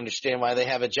 I don't understand why they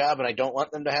have a job, and I don't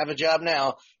want them to have a job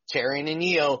now. Therrien and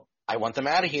Yeo, I want them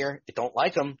out of here. I don't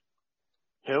like them.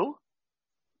 Who?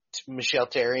 Michelle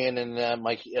Therrien and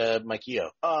Mike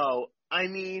Yeo. Oh, I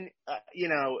mean,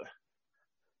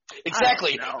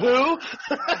 Exactly. Who?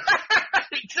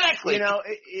 Exactly.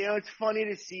 It's funny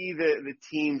to see the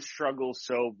team struggle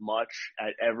so much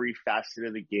at every facet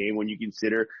of the game when you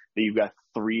consider that you've got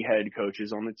 3 head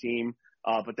coaches on the team.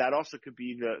 But that also could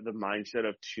be the mindset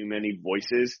of too many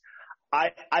voices.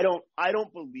 I don't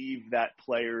believe that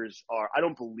I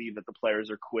don't believe that the players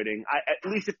are quitting. At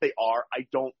least if they are, I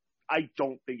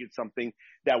don't think it's something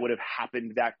that would have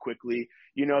happened that quickly.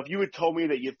 If you had told me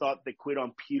that you thought they quit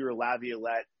on Peter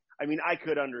Laviolette, I mean, I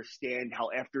could understand how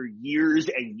after years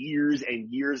and years and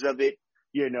years of it,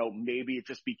 maybe it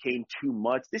just became too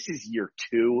much. This is year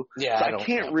 2. Yeah. So I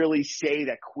can't really say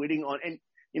that quitting on, and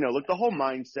look, the whole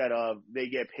mindset of they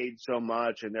get paid so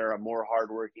much and they're more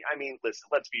hardworking. I mean, listen,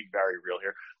 let's be very real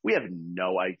here. We have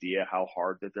no idea how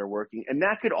hard that they're working. And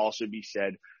that could also be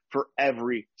said for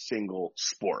every single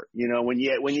sport. When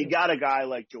you got a guy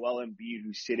like Joel Embiid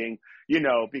who's sitting,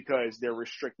 because they're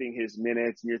restricting his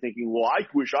minutes and you're thinking, well, I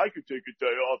wish I could take a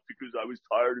day off because I was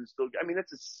tired and still, I mean,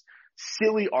 that's a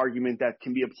silly argument that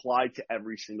can be applied to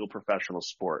every single professional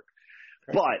sport.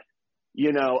 Right. But,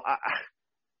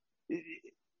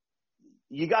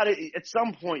 you gotta, at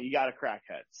some point, you gotta crack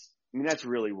heads. I mean, that's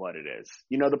really what it is.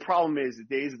 The problem is the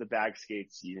days of the bag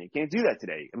skates, you can't do that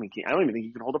today. I mean, I don't even think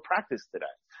you can hold a practice today.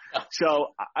 No. So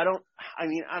I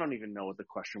don't even know what the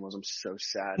question was. I'm so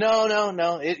sad.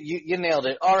 No. You nailed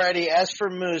it. Alrighty. As for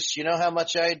Moose, you know how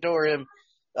much I adore him.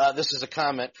 This is a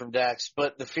comment from Dax,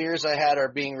 but the fears I had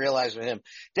are being realized with him.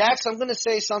 Dax, I'm going to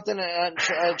say something,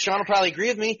 Sean will probably agree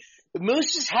with me.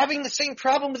 Moose is having the same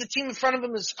problem with the team in front of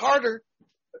him as Carter.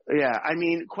 Yeah, I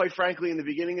mean, quite frankly, in the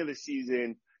beginning of the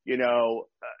season,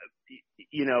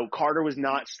 Carter was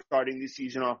not starting the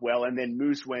season off well, and then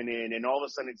Moose went in, and all of a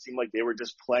sudden it seemed like they were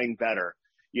just playing better,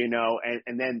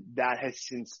 and then that has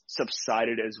since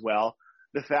subsided as well.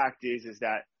 The fact is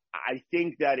that I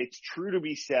think that it's true to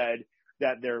be said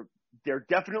that they're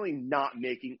definitely not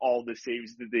making all the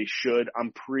saves that they should.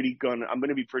 I'm going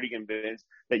to be pretty convinced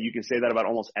that you can say that about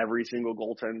almost every single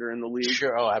goaltender in the league.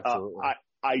 Sure. Oh, absolutely.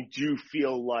 I do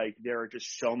feel like there are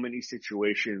just so many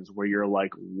situations where you're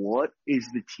like, what is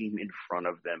the team in front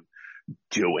of them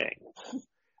doing?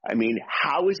 I mean,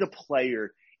 how is a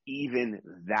player even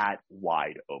that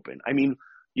wide open? I mean,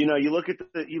 you look at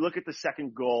the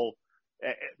second goal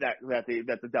that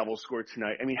the Devils scored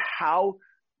tonight. I mean, how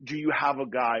do you have a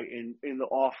guy in the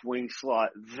off wing slot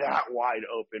that wide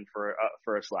open for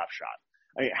a slap shot?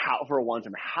 I mean, for a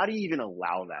one-timer, how do you even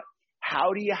allow that?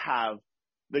 How do you have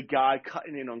the guy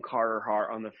cutting in on Carter Hart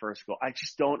on the first goal? I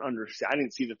just don't understand. I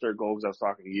didn't see the third goal because I was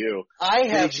talking to you. I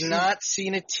have not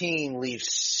seen a team leave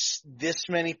this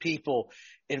many people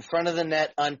in front of the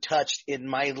net untouched in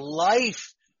my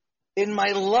life.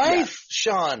 Yeah.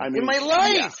 Sean. I mean, in my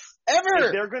life. Yeah. Ever.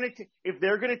 If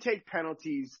they're gonna take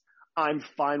penalties, I'm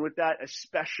fine with that,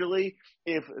 especially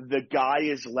if the guy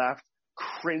is left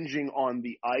cringing on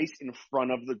the ice in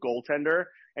front of the goaltender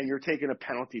and you're taking a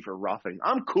penalty for roughing.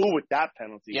 I'm cool with that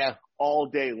penalty all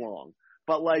day long.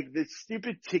 But like the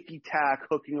stupid ticky-tack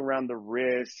hooking around the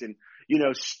wrists and,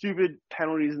 stupid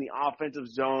penalties in the offensive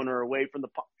zone or away from the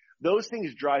puck, those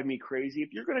things drive me crazy.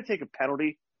 If you're going to take a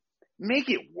penalty, make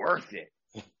it worth it.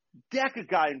 Deck a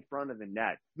guy in front of the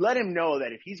net. Let him know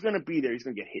that if he's going to be there, he's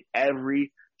going to get hit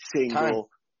every single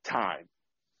time.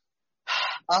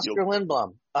 Oscar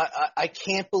Lindblom, I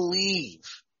can't believe,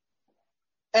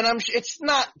 and it's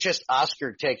not just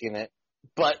Oscar taking it,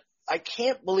 but I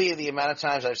can't believe the amount of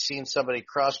times I've seen somebody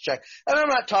cross-check, and I'm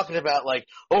not talking about like,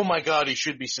 oh my God, he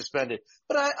should be suspended,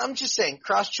 but I'm just saying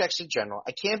cross-checks in general.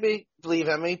 I can't believe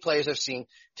how many players I've seen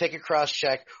take a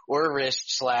cross-check or a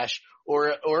wrist slash or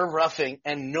a roughing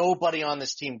and nobody on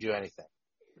this team do anything.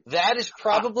 That is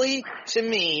probably, to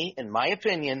me, in my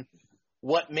opinion,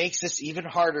 what makes this even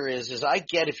harder is I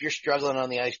get if you're struggling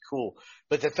on the ice, cool.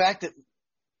 But the fact that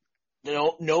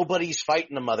nobody's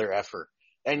fighting the mother effer.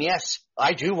 And yes,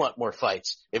 I do want more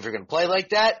fights. If you're going to play like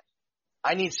that,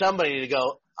 I need somebody to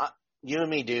go, you and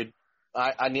me, dude.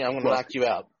 I'm going to knock you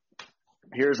out.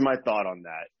 Here's my thought on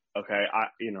that. Okay.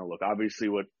 Look, obviously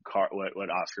what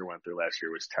Oscar went through last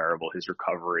year was terrible. His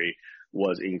recovery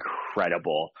was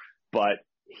incredible, but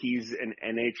he's an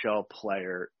NHL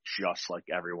player just like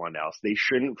everyone else. They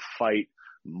shouldn't fight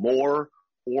more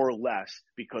or less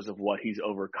because of what he's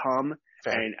overcome.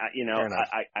 Fair. And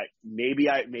maybe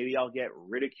I'll get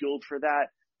ridiculed for that,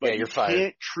 but you're fired.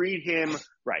 Can't treat him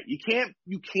right. You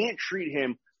can't treat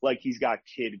him like he's got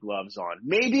kid gloves on.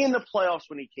 Maybe in the playoffs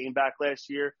when he came back last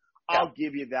year, I'll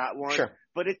give you that one. Sure.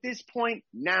 But at this point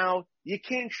now, you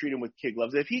can't treat him with kid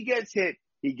gloves. If he gets hit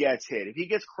he gets hit. If he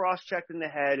gets cross-checked in the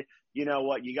head, you know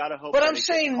what? You got to hope. But I'm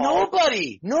saying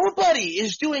nobody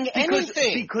is doing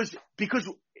anything. Because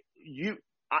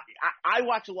I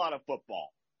watch a lot of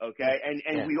football, okay?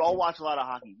 And we all watch a lot of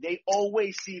hockey. They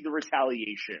always see the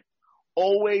retaliation.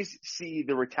 Always see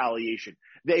the retaliation.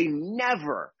 They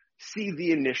never see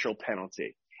the initial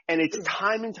penalty. And it's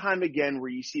time and time again where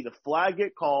you see the flag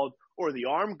get called or the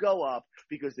arm go up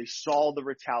because they saw the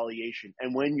retaliation.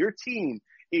 And when your team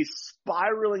is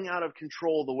spiraling out of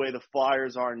control the way the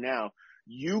Flyers are now,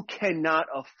 you cannot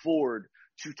afford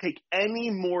to take any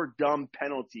more dumb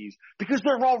penalties because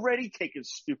they're already taking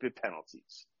stupid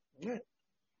penalties. Yeah.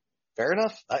 Fair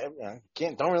enough. I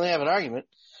don't really have an argument.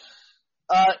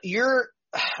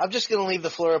 I'm just going to leave the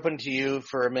floor open to you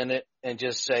for a minute and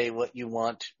just say what you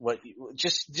want,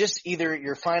 just either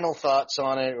your final thoughts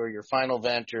on it or your final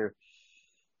vent, or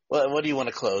what do you want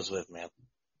to close with, man?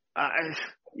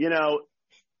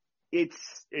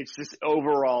 It's just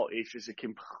overall, it's just a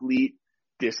complete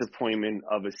disappointment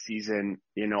of a season.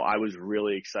 I was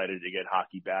really excited to get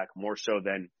hockey back, more so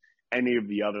than any of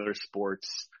the other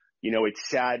sports. It's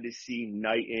sad to see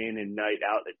night in and night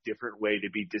out a different way to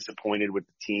be disappointed with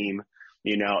the team.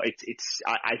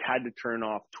 I've had to turn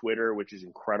off Twitter, which is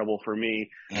incredible for me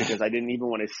because I didn't even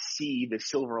want to see the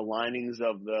silver linings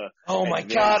of the. Oh my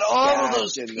God! All of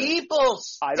those people!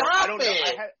 Stop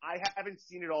it! I haven't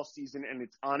seen it all season, and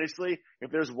it's honestly, if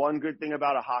there's one good thing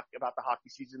about the hockey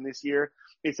season this year,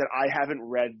 it's that I haven't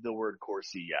read the word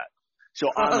Corsi yet. So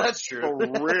I'm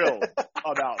thrilled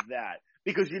about that.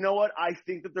 Because you know what? I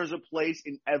think that there's a place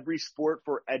in every sport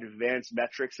for advanced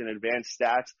metrics and advanced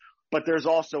stats, but there's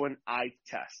also an eye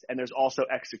test and there's also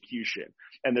execution.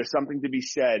 And there's something to be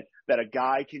said that a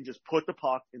guy can just put the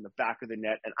puck in the back of the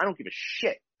net, and I don't give a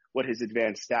shit what his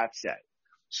advanced stats say.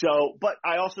 So, but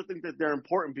I also think that they're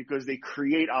important because they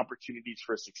create opportunities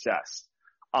for success.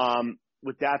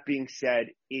 With that being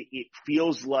said, it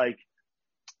feels like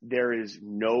there is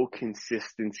no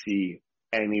consistency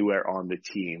anywhere on the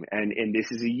team. And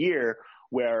this is a year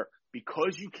where,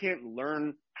 because you can't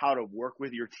learn how to work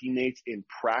with your teammates in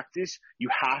practice, you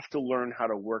have to learn how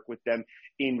to work with them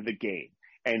in the game.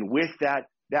 And with that,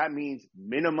 that means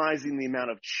minimizing the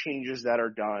amount of changes that are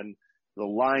done, the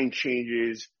line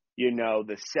changes,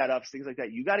 the setups, things like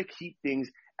that. You got to keep things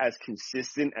as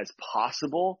consistent as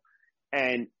possible.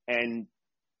 And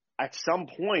at some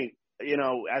point,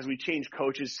 as we change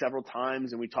coaches several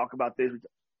times and we talk about this,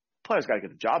 players got to get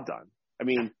the job done. I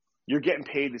mean, you're getting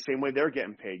paid the same way they're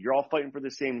getting paid. You're all fighting for the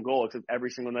same goal, except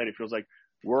every single night it feels like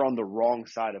we're on the wrong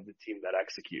side of the team that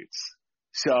executes.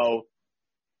 So,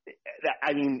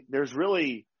 there's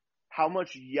really, how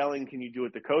much yelling can you do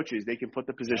at the coaches? They can put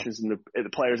the positions in the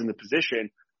players in the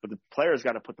position, but the players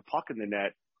got to put the puck in the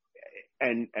net.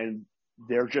 And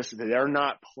they're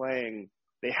not playing.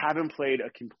 They haven't played a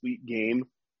complete game,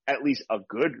 at least a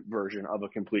good version of a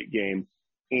complete game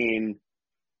in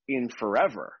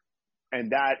forever.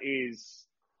 And that is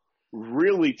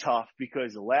really tough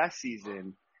because last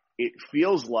season it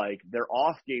feels like their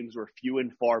off games were few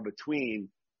and far between.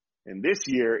 And this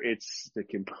year it's the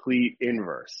complete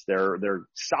inverse. Their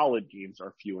solid games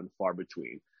are few and far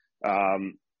between. I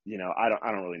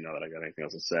don't really know that I got anything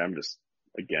else to say. I'm just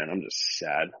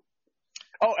sad.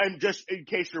 Oh, and just in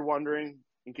case you're wondering,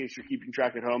 in case you're keeping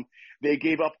track at home, they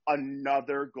gave up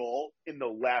another goal in the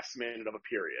last minute of a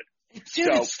period.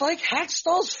 Dude, it's like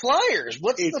Hackstall's Flyers.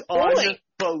 What's the point? It's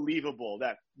unbelievable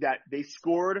that they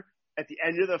scored at the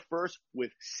end of the first with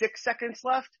 6 seconds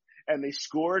left, and they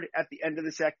scored at the end of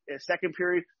the second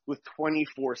period with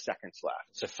 24 seconds left.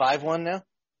 Is it 5-1 now?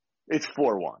 It's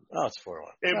 4-1. Oh, it's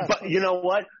 4-1. But you know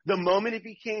what? The moment it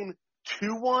became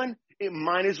 2-1, it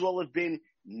might as well have been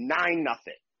 9-0.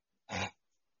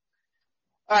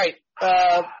 All right,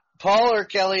 Paul or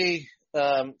Kelly,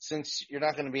 since you're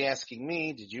not going to be asking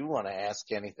me, did you want to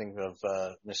ask anything of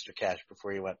Mr. Cash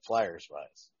before you went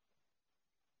Flyers-wise?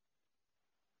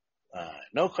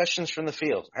 No questions from the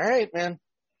field. All right, man.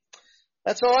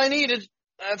 That's all I needed.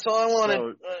 That's all I wanted.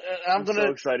 So, I'm so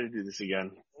excited to do this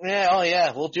again. Yeah, oh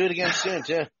yeah, we'll do it again soon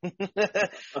too. No,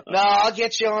 I'll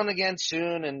get you on again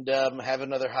soon and have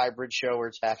another hybrid show where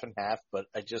it's half and half, but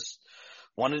I just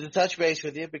wanted to touch base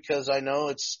with you because I know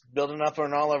it's building up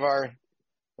on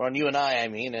on you and I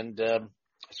mean, and I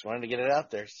just wanted to get it out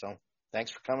there. So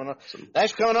thanks for coming on.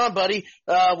 Thanks for coming on, buddy.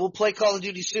 We'll play Call of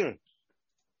Duty soon.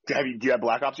 Do you have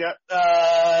Black Ops yet?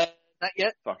 Not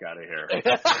yet. Fuck out of here.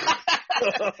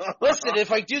 Listen,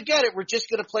 if I do get it, we're just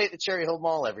going to play at the Cherry Hill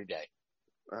Mall every day.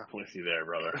 I'm with you there,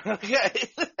 brother. Okay.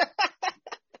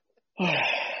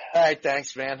 All right,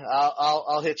 thanks, man.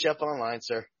 I'll hit you up online,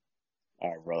 sir. All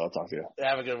right, brother. I'll talk to you.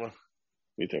 Have a good one.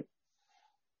 You too.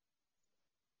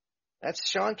 That's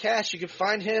Sean Cash. You can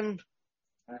find him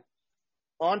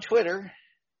on Twitter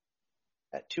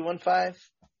at 215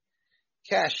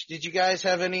 Cash. Did you guys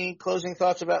have any closing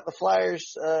thoughts about the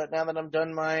Flyers now that I'm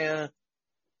done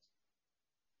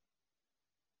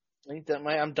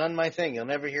I'm done my thing. You'll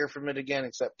never hear from it again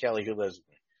except Kelly, who lives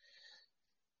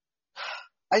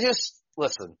with me.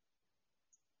 Listen.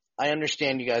 I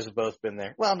understand you guys have both been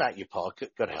there. Well, not you, Paul.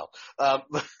 Go to hell.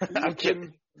 I'm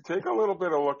kidding. Take a little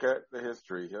bit of look at the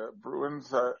history.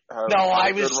 Bruins have. No,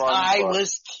 I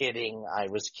was kidding. I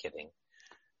was kidding.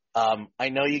 I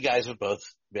know you guys have both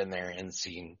been there and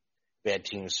seen bad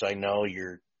teams, so I know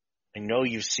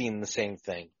you've seen the same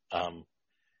thing.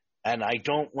 And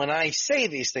when I say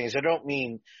these things, I don't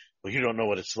mean, well, you don't know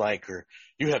what it's like, or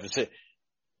you haven't said.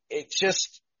 It's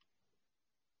just,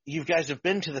 you guys have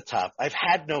been to the top. I've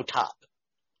had no top.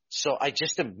 So I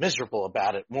just am miserable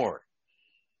about it more.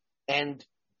 And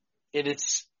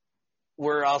it's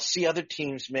where I'll see other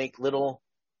teams make little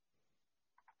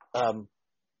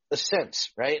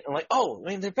ascents, right? I'm like, oh, I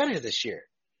mean, they're better this year.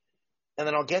 And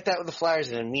then I'll get that with the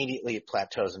Flyers, and immediately it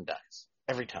plateaus and dies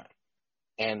every time.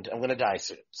 And I'm going to die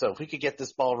soon. So if we could get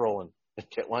this ball rolling and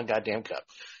get one goddamn cup,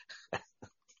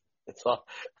 that's all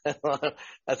I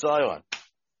want.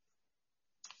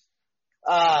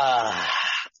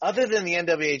 Other than the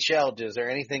NWHL, is there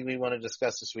anything we want to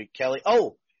discuss this week, Kelly?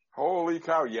 Oh, holy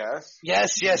cow! Yes. Yeah.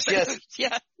 So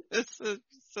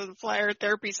the Flyer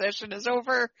therapy session is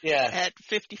over. Yeah. At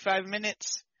 55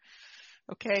 minutes.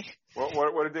 Okay.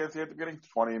 What did they say at the beginning?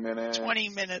 20 minutes. 20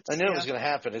 minutes. I knew it was going to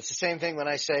happen. It's the same thing when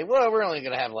I say, well, we're only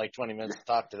going to have like 20 minutes to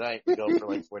talk tonight. We go for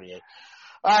like 48.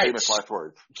 All right. Famous last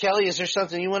words. Kelly, is there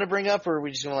something you want to bring up, or are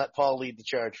we just going to let Paul lead the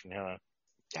charge from now on?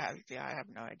 Yeah, I have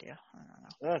no idea. I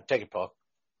don't know. Take it, Paul.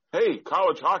 Hey,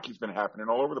 college hockey's been happening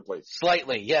all over the place.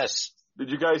 Slightly, yes.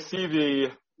 Did you guys see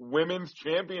the women's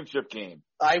championship game?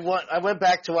 I went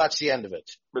back to watch the end of it.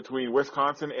 Between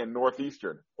Wisconsin and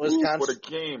Northeastern. Wisconsin. Ooh, what a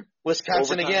game.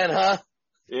 Wisconsin Overtime. Again, huh?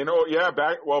 Yeah,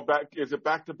 is it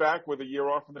back to back with a year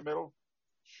off in the middle?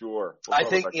 Sure. I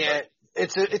think, yeah,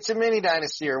 it's a mini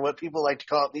dynasty, or what people like to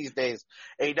call it these days,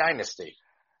 a dynasty.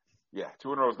 Yeah,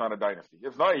 2 in a row is not a dynasty.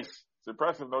 It's nice. It's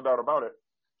impressive, no doubt about it.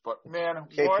 But man,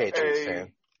 okay, Patriots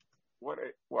fan. What?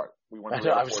 We won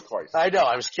the twice. I know,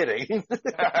 I was kidding.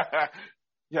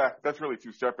 Yeah, that's really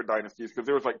 2 separate dynasties, because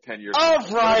there was like 10 years. All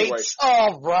right.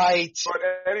 But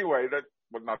anyway, that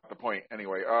was not the point.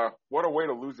 Anyway, what a way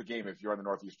to lose a game if you're on the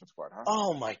Northeastern squad, huh?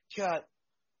 Oh my God.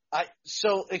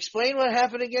 So explain what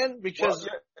happened again, because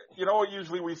you know,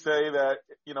 usually we say that,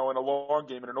 in a long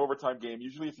game, in an overtime game,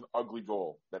 usually it's an ugly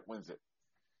goal that wins it.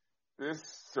 This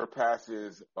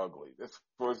surpasses ugly. This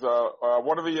was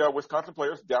one of the Wisconsin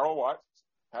players, Darryl Watts,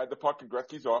 had the puck in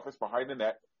Gretzky's office behind the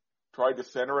net, tried to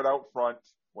center it out front,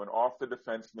 went off the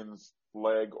defenseman's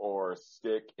leg or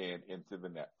stick and into the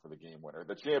net for the game winner,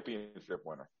 the championship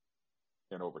winner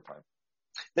in overtime.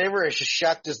 They were as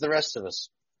shocked as the rest of us.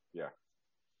 Yeah.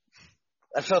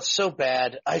 I felt so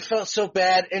bad.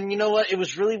 And you know what? It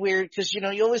was really weird because, you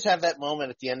always have that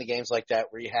moment at the end of games like that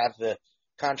where you have the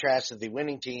contrast of the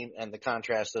winning team and the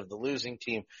contrast of the losing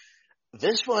team.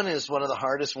 This one is one of the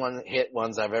hardest hit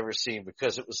ones I've ever seen,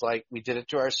 because it was like we did it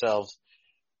to ourselves.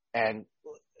 And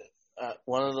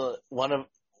one of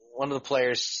the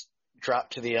players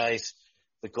dropped to the ice.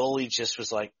 The goalie just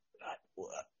was like,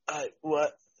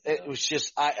 what? It was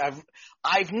just,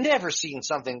 I've never seen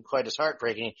something quite as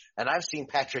heartbreaking, and I've seen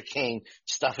Patrick Kane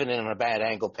stuff it in a bad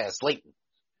angle past Leighton.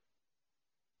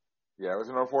 Yeah, it was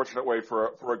an unfortunate way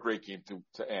for a great game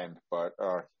to end. But,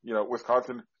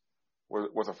 Wisconsin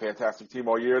was a fantastic team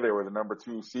all year. They were the number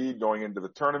 2 seed going into the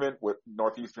tournament.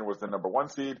 Northeastern was the number 1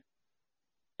 seed.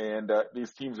 And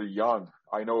these teams are young.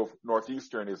 I know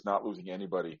Northeastern is not losing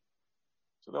anybody.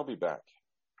 So they'll be back.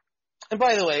 And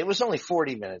by the way, it was only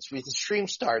 40 minutes. The stream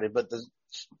started, but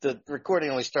the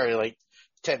recording only started like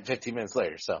 10, 15 minutes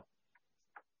later. So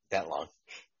that long.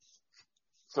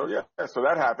 So so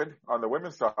that happened on the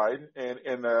women's side. And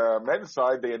in the men's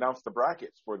side, they announced the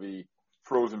brackets for the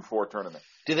Frozen Four tournament.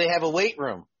 Do they have a weight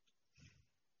room?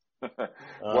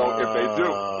 Well, if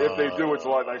they do, it's a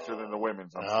lot nicer than the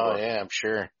women's. I'm sure. Yeah, I'm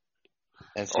sure.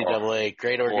 NCAA,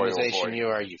 great organization you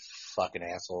are, you fucking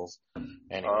assholes.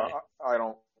 Anyway. I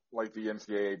don't like the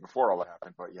NCAA before all that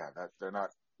happened, but yeah, they're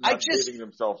not giving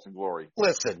themselves some glory.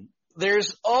 Listen,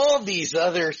 there's all these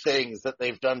other things that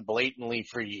they've done blatantly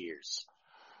for years.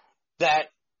 That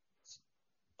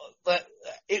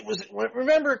it was,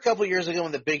 remember a couple years ago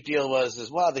when the big deal was,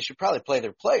 wow, they should probably play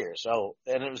their players.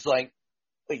 And it was like,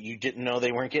 wait, you didn't know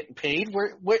they weren't getting paid?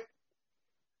 What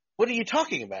are you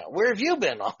talking about? Where have you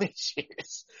been all these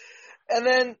years? And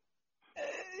then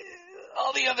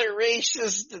all the other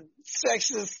racist and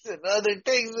sexist and other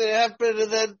things that happened,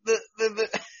 and then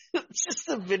just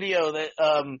the video that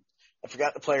I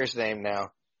forgot the player's name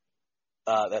now,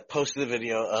 that posted the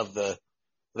video of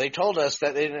they told us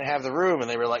that they didn't have the room, and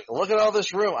they were like, look at all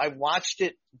this room. I watched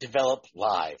it develop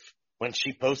live when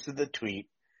she posted the tweet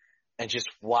and just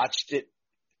watched it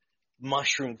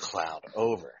mushroom cloud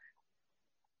over.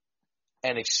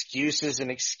 And excuses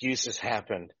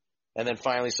happened. And then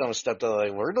finally someone stepped up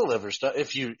like, we're delivering stuff.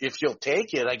 If you'll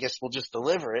take it, I guess we'll just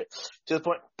deliver it. To the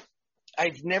point,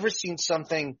 I've never seen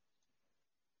something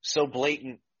so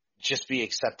blatant just be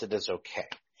accepted as okay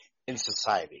in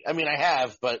society. I mean, I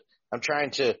have, but I'm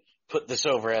trying to put this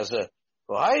over as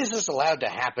why is this allowed to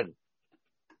happen?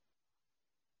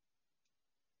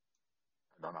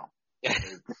 I don't know.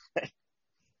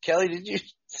 Kelly, did you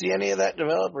see any of that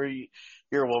develop, or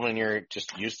you're a woman, you're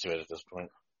just used to it at this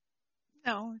point?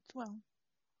 No, well,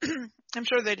 I'm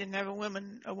sure they didn't have a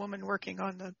woman working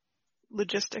on the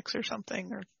logistics or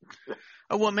something, or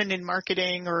a woman in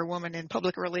marketing or a woman in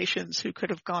public relations who could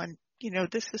have gone,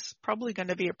 this is probably going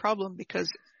to be a problem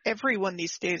because everyone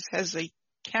these days has a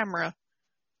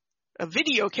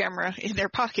video camera in their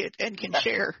pocket and can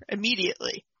share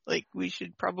immediately. Like, we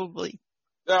should probably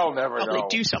They'll never know.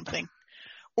 do something.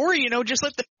 Or, just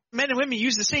let the men and women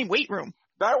use the same weight room.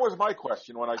 That was my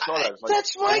question when I saw that. Like,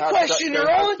 that's my question. They're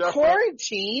all in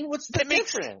quarantine. What's the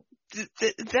difference?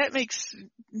 That makes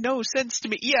no sense to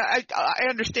me. Yeah, I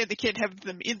understand they can't have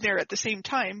them in there at the same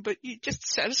time, but you just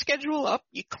set a schedule up,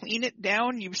 you clean it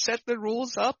down, you set the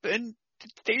rules up, and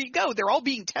there you go. They're all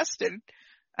being tested.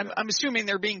 I'm assuming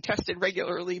they're being tested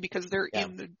regularly because they're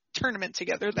in the tournament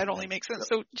together. That only makes sense.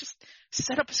 So just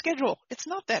set up a schedule. It's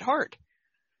not that hard.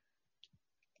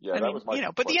 Yeah, that was my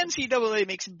question. But the NCAA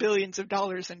makes billions of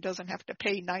dollars and doesn't have to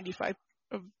pay 95%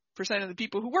 of the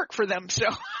people who work for them. So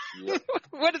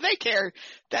what do they care?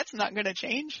 That's not going to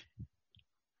change.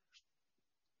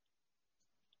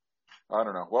 I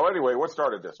don't know. Well, anyway, what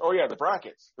started this? Oh, yeah, the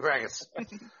brackets. The brackets.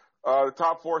 The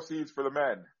top 4 seeds for the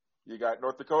men. You got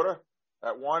North Dakota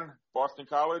at 1, Boston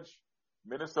College,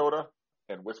 Minnesota,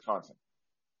 and Wisconsin.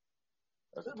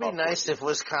 It would be nice if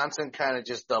Wisconsin kind of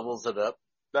just doubles it up.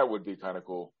 That would be kind of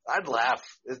cool. I'd laugh.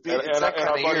 It's that kind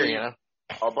of year,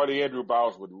 Our buddy Andrew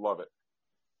Bowles would love it.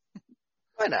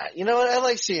 Why not? You know what? I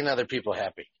like seeing other people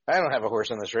happy. I don't have a horse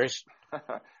in this race.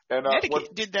 And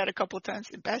Connecticut did that a couple of times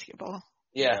in basketball.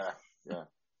 Yeah.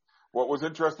 What was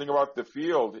interesting about the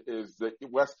field is the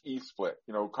West-East split.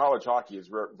 College hockey is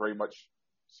very much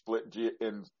split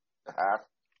in half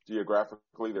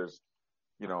geographically. There's,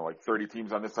 like 30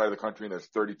 teams on this side of the country, and there's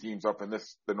 30 teams up in the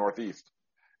Northeast.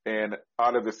 And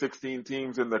out of the 16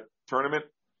 teams in the tournament,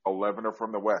 11 are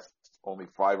from the West. Only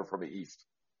 5 are from the East.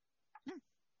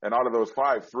 And out of those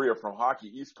 5, 3 are from Hockey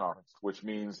East Conference, which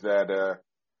means that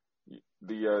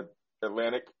the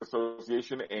Atlantic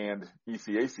Association and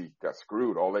ECAC got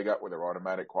screwed. All they got were their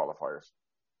automatic qualifiers.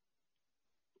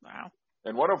 Wow.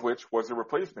 And one of which was a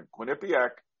replacement. Quinnipiac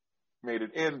made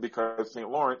it in because St.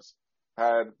 Lawrence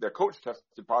had their coach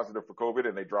tested positive for COVID,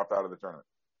 and they dropped out of the tournament.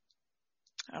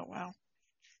 Oh, wow.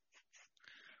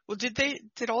 Well,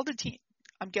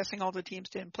 I'm guessing all the teams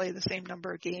didn't play the same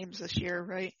number of games this year,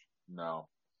 right? No.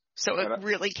 So it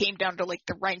really came down to like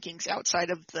the rankings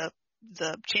outside of the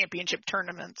championship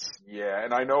tournaments. Yeah,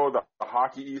 and I know the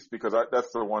Hockey East because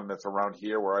that's the one that's around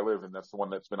here where I live, and that's the one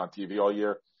that's been on TV all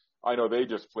year. I know they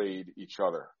just played each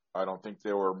other. I don't think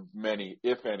there were many,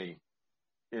 if any,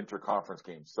 interconference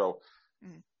games. So,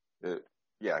 it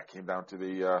came down to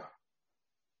to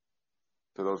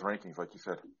those rankings, like you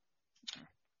said.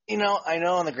 I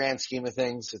know in the grand scheme of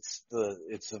things, it's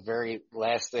the very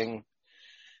last thing,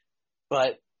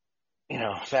 but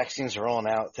vaccines are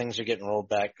rolling out, things are getting rolled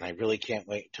back, and I really can't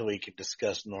wait until we can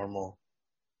discuss normal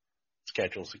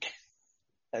schedules again.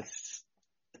 That's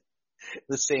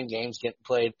the same games getting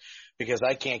played because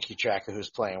I can't keep track of who's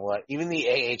playing what. Even the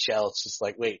AHL, it's just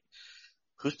like, wait,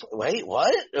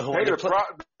 what? Hey,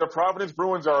 the Providence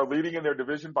Bruins are leading in their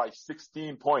division by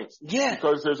 16 points. Yeah.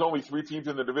 Because there's only 3 teams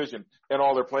in the division, and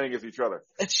all they're playing is each other.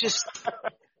 It's just...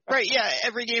 Right, yeah.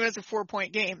 Every game is a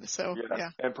 4-point game, so, yeah.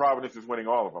 And Providence is winning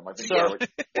all of them. I think like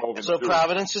 12 and 2.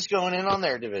 Providence is is going in on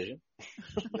their division.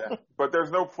 Yeah. But there's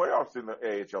no playoffs in the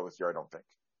AHL this year, I don't think.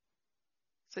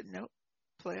 So, no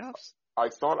playoffs? I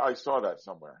thought I saw that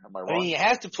somewhere. Am I wrong? I mean, you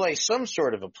have to play some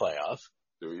sort of a playoff.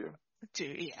 Do you?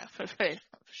 Yeah,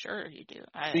 sure you do.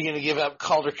 Are you going to give up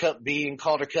Calder Cup B and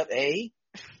Calder Cup A?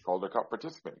 Calder Cup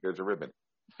participant. Here's a ribbon.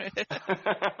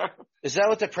 Is that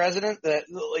what the president,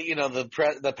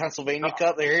 the Pennsylvania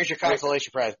Cup? Here's your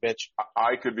consolation prize, bitch.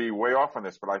 I could be way off on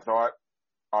this, but I thought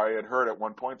I had heard at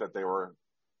one point that they were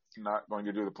not going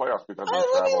to do the playoffs because of Let the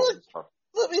me travel look. and stuff.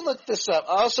 Let me look this up.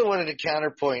 I also wanted to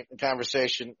counterpoint the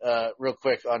conversation real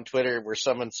quick on Twitter where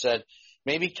someone said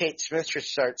maybe Kate Smith should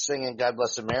start singing God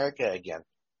Bless America again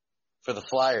for the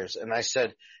Flyers. And I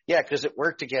said, yeah, because it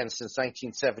worked again since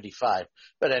 1975.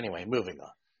 But anyway, moving on.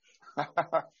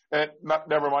 And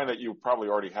never mind that you probably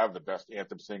already have the best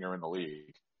anthem singer in the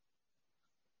league.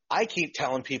 I keep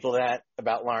telling people that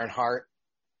about Lauren Hart.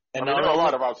 And there are a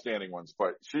lot of outstanding ones,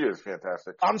 but she is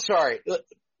fantastic. I'm sorry.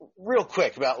 Real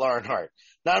quick about Lauren Hart.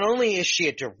 Not only is she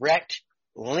a direct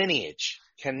lineage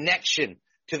connection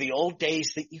to the old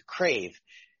days that you crave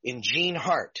in Gene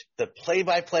Hart, the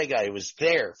play-by-play guy who was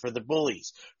there for the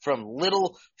Bullies from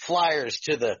little Flyers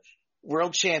to the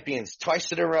world champions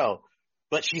twice in a row,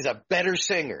 but she's a better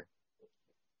singer.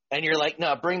 And you're like,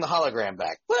 no, bring the hologram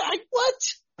back.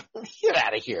 What? Get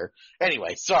out of here.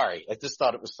 Anyway, sorry. I just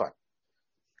thought it was fun.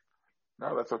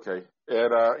 No, that's okay.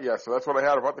 And, so that's what I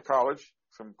had about the college.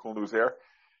 Some cool news there.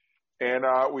 And,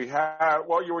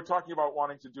 you were talking about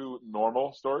wanting to do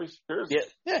normal stories. Here's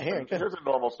a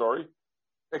normal story.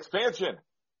 Expansion.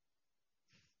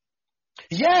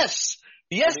 Yes.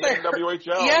 Yes, I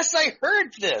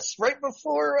heard this right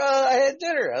before I had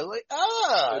dinner. I was like,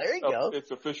 there you go.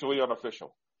 It's officially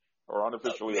unofficial. Or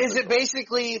unofficially Is official. it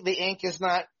basically the ink is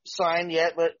not signed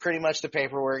yet, but pretty much the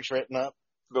paperwork's written up?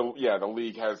 The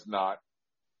league has not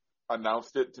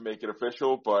announced it to make it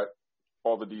official, but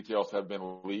all the details have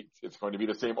been leaked. It's going to be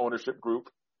the same ownership group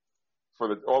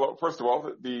first of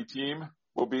all, the team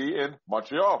will be in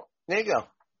Montreal. There you go.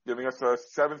 Giving us a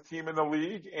 7th team in the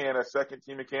league and a 2nd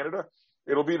team in Canada.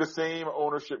 It'll be the same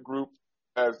ownership group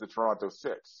as the Toronto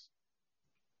Six.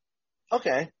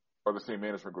 Okay. Or the same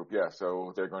management group, yeah.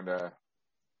 So they're going to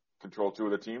control 2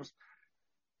 of the teams.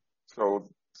 So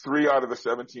 3 out of the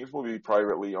 7 teams will be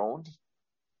privately owned.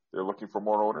 They're looking for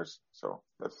more owners. So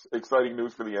that's exciting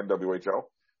news for the NWHL.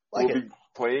 We'll be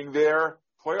playing their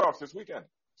playoffs this weekend.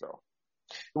 So.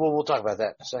 Well, we'll talk about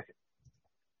that in a second.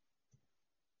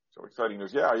 So exciting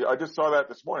news. Yeah, I just saw that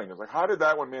this morning. I was like, how did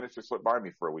that one manage to slip by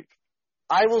me for a week?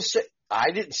 I will say,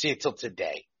 I didn't see it till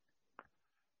today.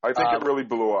 I think it really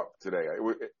blew up today.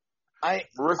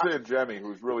 Marissa and Jemmy,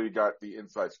 who's really got the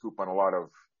inside scoop on a lot of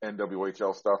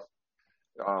NWHL stuff,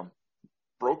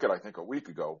 broke it, I think, a week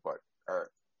ago, but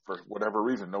for whatever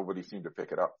reason, nobody seemed to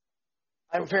pick it up.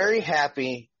 I'm very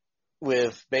happy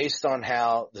based on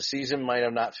how the season might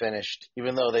have not finished,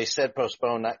 even though they said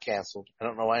postponed, not canceled. I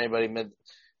don't know why anybody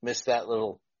missed that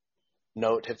little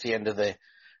note at the end of the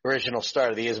original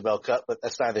start of the Isabel Cup, but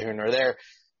that's neither here nor there.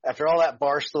 After all that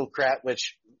Barstool crap,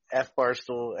 which F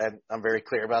Barstool, and I'm very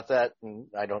clear about that, and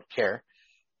I don't care.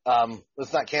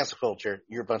 It's not cancel culture.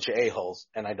 You're a bunch of a-holes,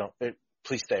 and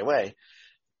please stay away.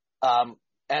 And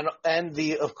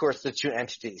of course, the 2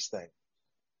 entities thing.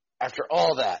 After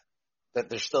all that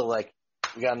they're still like,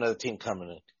 we got another team coming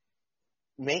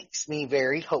in, makes me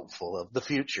very hopeful of the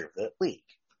future of the league.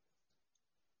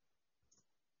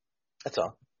 That's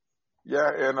all. Yeah,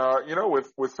 and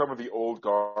with some of the old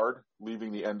guard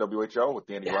leaving the NWHL, with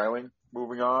Danny Reiling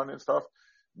moving on and stuff,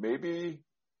 maybe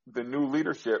the new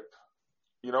leadership,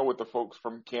 with the folks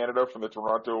from Canada, from the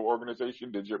Toronto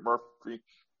organization, Digit Murphy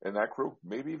and that crew,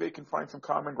 maybe they can find some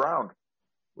common ground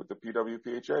with the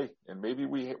PWPHA, and maybe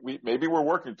we're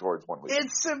working towards one league.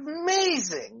 It's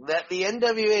amazing that the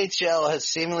NWHL has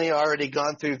seemingly already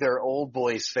gone through their old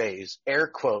boys phase, air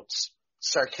quotes,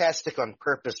 sarcastic on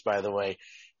purpose, by the way,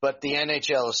 but the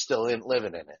NHL is still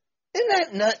living in it. Isn't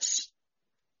that nuts?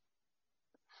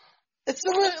 It's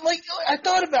like, I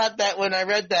thought about that when I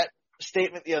read that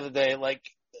statement the other day, like,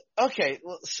 okay,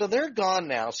 well, so they're gone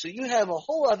now, so you have a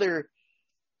whole other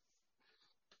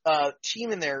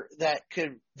team in there that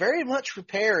could very much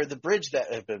repair the bridge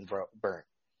that had been burnt.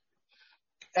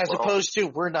 As opposed to,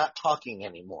 we're not talking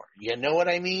anymore. You know what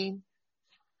I mean?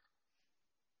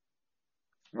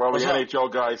 Well, the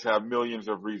NHL guys have millions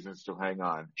of reasons to hang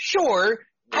on. Sure.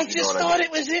 I just thought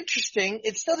it was interesting.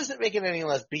 It still doesn't make it any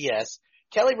less BS.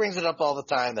 Kelly brings it up all the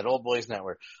time, that Old Boys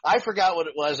Network. I forgot what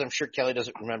it was. I'm sure Kelly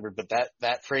doesn't remember, but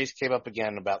that phrase came up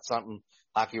again about something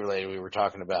hockey related we were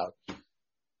talking about.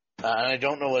 And I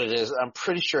don't know what it is. I'm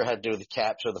pretty sure it had to do with the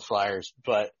Caps or the Flyers,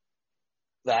 but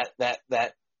that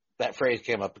phrase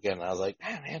came up again. And I was like,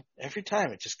 man, every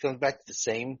time it just comes back to the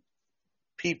same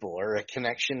people, or a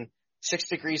connection, 6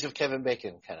 degrees of Kevin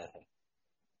Bacon kind of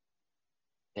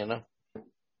thing.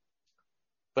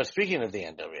 But speaking of the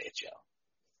NWHL,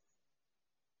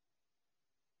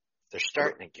 they're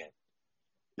starting again.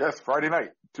 Yes, Friday night.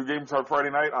 2 games on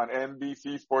Friday night on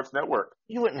NBC Sports Network.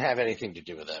 You wouldn't have anything to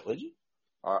do with that, would you?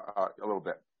 A little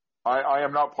bit. I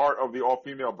am not part of the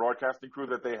all-female broadcasting crew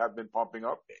that they have been pumping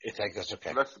up. I think that's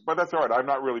okay. But that's all right. I'm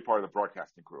not really part of the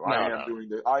broadcasting crew. No,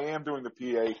 I am doing the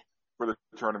PA for the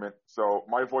tournament, so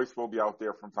my voice will be out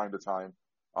there from time to time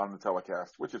on the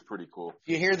telecast, which is pretty cool.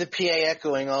 If you hear the PA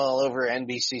echoing all over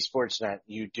NBC Sportsnet,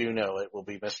 you do know it will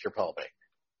be Mr. Paul Baker.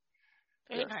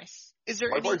 Very nice. Is there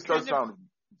My any voice does kind sound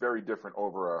very different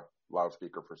over a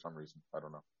loudspeaker for some reason. I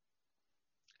don't know.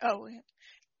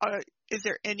 Is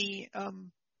there any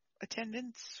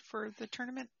attendance for the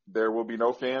tournament? There will be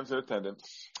no fans in attendance.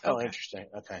 Oh, interesting.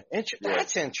 Okay.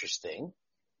 That's interesting.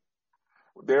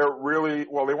 They're really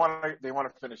they want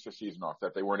to finish the season off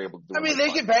that they weren't able to do. I mean,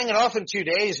 they could bang it off in 2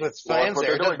 days with fans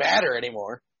there. It doesn't matter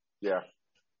anymore. Yeah.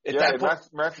 And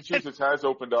Massachusetts has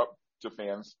opened up to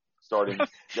fans starting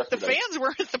yesterday. The fans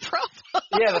weren't the problem.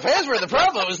 Yeah, the fans were the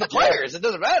problem. It was the players. It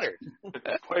doesn't matter.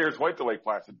 Players went to Lake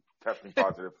Placid testing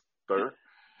positive. Third.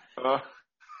 Well,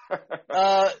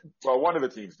 one of the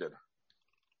teams did.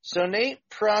 So Nate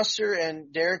Prosser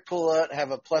and Derek Pouliot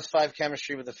have a +5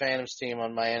 chemistry with the Phantoms team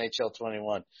on my NHL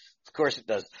 21. Of course it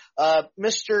does.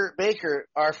 Mr. Baker,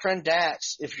 our friend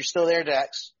Dax, if you're still there,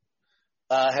 Dax,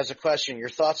 has a question. Your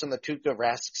thoughts on the Tuukka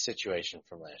Rask situation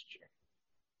from last year?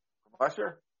 From last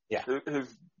year? Yeah. His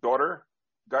daughter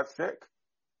got sick,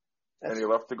 and he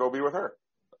left to go be with her.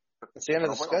 That's the end of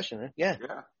the discussion, right? Yeah.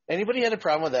 Yeah. Anybody had a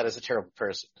problem with that is a terrible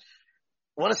person.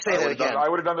 I want to say that again. I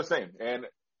would have done the same. And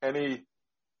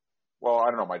well,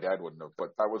 I don't know, my dad wouldn't have,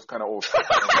 but that was kind of old school.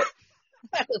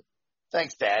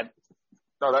 Thanks, Dad.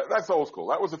 No, that's old school.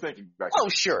 That was the thinking back then. Oh,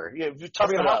 sure. Yeah,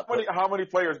 tough it up. How many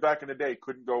players back in the day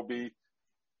couldn't go be?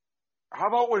 How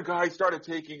about when guys started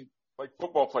taking, like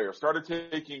football players, started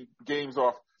taking games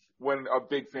off when a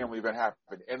big family event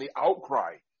happened, and the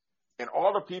outcry, and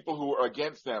all the people who are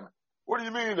against them, what do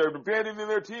you mean? They're abandoning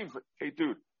their teams. Like, hey,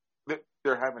 dude,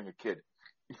 they're having a kid.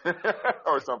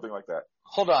 Or something like that.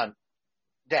 Hold on.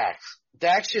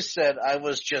 Dax just said, I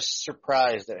was just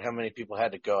surprised at how many people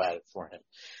had to go at it for him.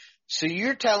 So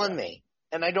you're telling me,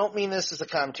 and I don't mean this as a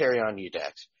commentary on you,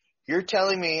 Dax, you're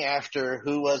telling me after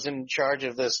who was in charge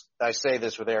of this, I say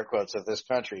this with air quotes, of this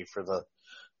country for the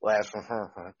last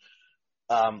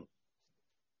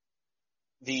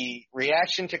the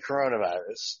reaction to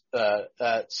coronavirus,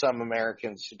 some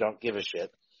Americans who don't give a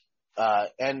shit,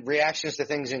 and reactions to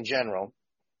things in general,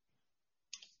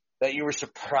 that you were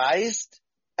surprised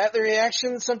at the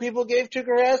reaction some people gave to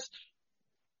Rask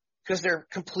because they're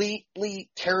completely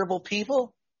terrible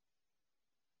people?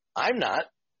 I'm not.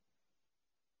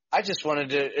 I just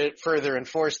wanted to further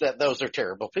enforce that those are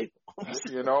terrible people.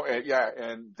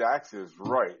 And Dax is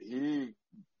right. He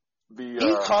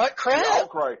caught crap.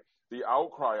 The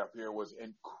outcry up here was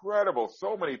incredible.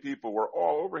 So many people were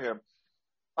all over him.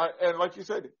 And like you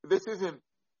said, this isn't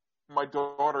my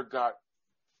daughter got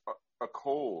a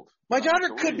cold. My daughter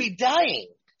could be dying.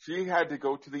 She had to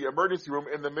go to the emergency room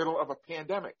in the middle of a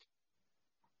pandemic.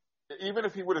 Even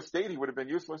if he would have stayed, he would have been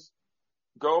useless.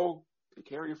 Go take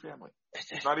care of your family.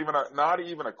 Not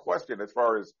even a question as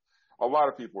far as a lot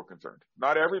of people were concerned.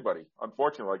 Not everybody,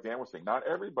 unfortunately, like Dan was saying, not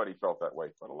everybody felt that way,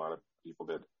 but a lot of people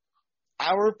did.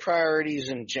 Our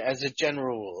priorities, as a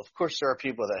general rule, of course there are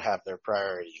people that have their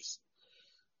priorities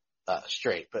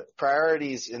straight, but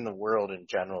priorities in the world in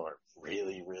general are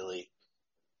really, really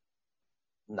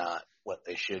not what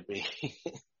they should be.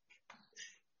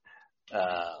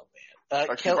 Oh, man.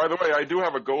 Actually, by the way, I do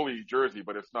have a goalie jersey,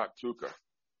 but it's not Tuukka.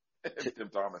 It's Tim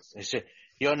Thomas.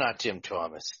 You're not Tim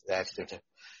Thomas. That's Tim.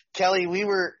 Kelly,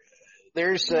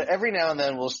 there's every now and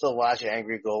then we'll still watch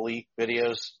angry goalie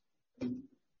videos.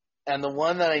 And the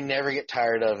one that I never get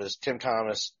tired of is Tim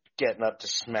Thomas getting up to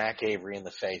smack Avery in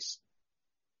the face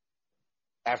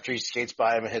after he skates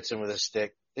by him and hits him with a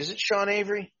stick. Is it Sean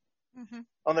Avery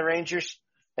on the Rangers?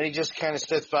 And he just kind of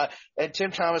sits by. And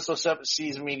Tim Thomas looks up and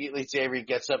sees immediately Avery,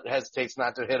 gets up, hesitates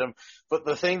not to hit him. But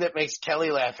the thing that makes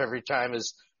Kelly laugh every time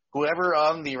is whoever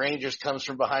on the Rangers comes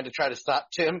from behind to try to stop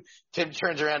Tim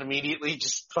turns around immediately,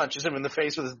 just punches him in the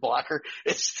face with his blocker.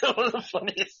 It's still one of the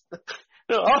funniest.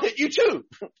 No, I'll hit you too.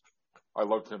 I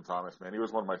love Tim Thomas, man. He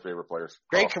was one of my favorite players.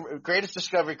 Greatest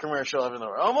Discovery commercial ever in the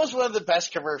world. Almost one of the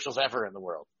best commercials ever in the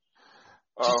world.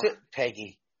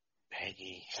 Peggy.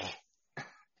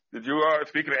 Did you,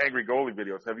 speaking of angry goalie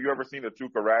videos, have you ever seen the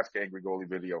Tuukka Rask angry goalie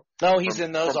video? No, he's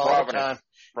in those all the time.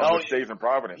 From the days in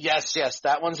Providence. Yes.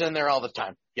 That one's in there all the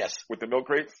time. Yes. With the milk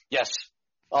crates? Yes.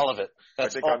 All of it. I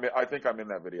think I'm in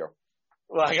that video.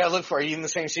 Well, I gotta look for it. Are you in the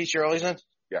same seat you're always in?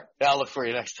 Yeah. I'll look for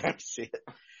you next time to see it.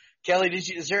 Kelly,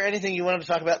 is there anything you wanted to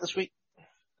talk about this week?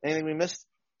 Anything we missed?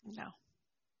 No.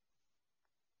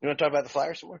 You want to talk about the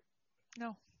Flyers some more?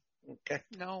 No. Okay.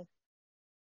 No.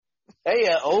 Hey,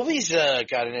 Ovi's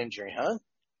got an injury, huh?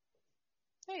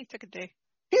 Hey, he took a day.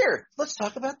 Here, let's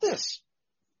talk about this.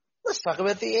 Let's talk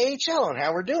about the AHL and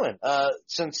how we're doing.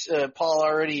 Since Paul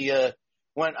already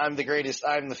went, I'm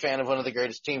the fan of one of the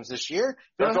greatest teams this year.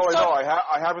 That's all I know.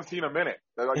 I haven't seen a minute.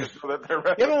 I just know that they're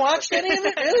You haven't watched any of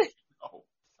it, really? No.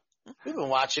 We've been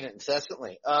watching it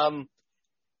incessantly.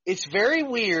 It's very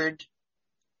weird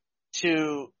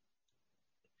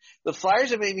the Flyers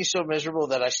have made me so miserable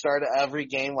that I start every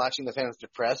game watching the Phantoms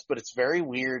depressed, but it's very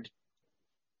weird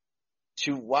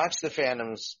to watch the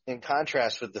Phantoms in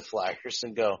contrast with the Flyers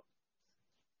and go,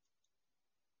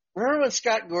 remember when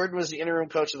Scott Gordon was the interim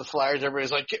coach of the Flyers? Everybody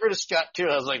was like, get rid of Scott too.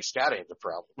 I was like, Scott ain't the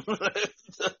problem.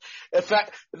 In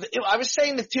fact, I was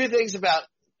saying the two things about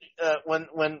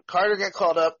when Carter got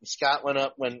called up and Scott went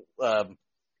up when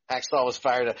Hackstall was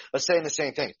fired. I was saying the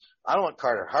same thing. I don't want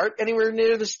Carter Hart anywhere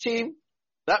near this team.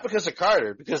 Not because of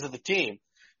Carter, because of the team.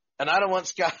 And I don't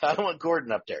want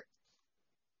Gordon up there.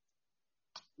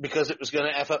 Because it was going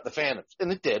to F up the Phantoms.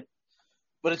 And it did.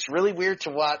 But it's really weird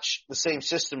to watch the same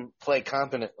system play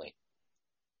competently.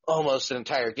 Almost an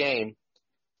entire game.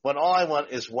 When all I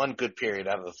want is one good period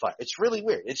out of the Flyers. It's really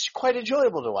weird. It's quite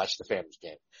enjoyable to watch the Phantoms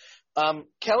game.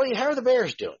 Kelly, how are the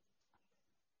Bears doing?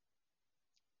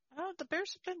 The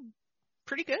Bears have been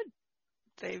pretty good.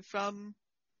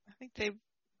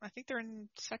 I think they're in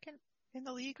second in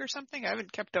the league or something. I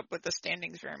haven't kept up with the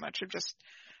standings very much. I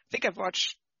think I've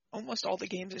watched almost all the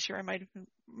games this year. I might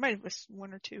have missed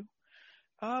one or two.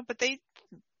 But they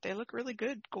look really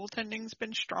good. Goaltending's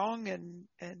been strong and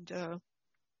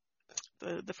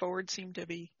the forwards seem to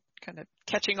be kind of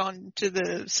catching on to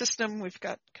the system. We've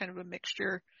got kind of a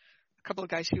mixture, a couple of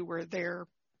guys who were there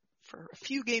for a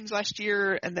few games last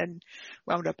year and then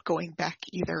wound up going back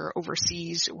either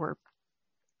overseas or,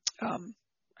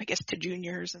 I guess to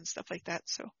juniors and stuff like that.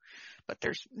 So, but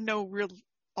there's no real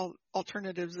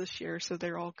alternatives this year. So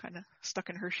they're all kind of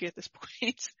stuck in Hershey at this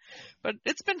point, but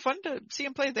it's been fun to see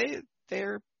them play.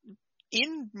 They're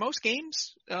in most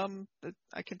games.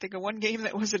 I can think of one game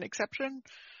that was an exception.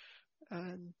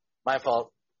 My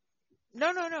fault.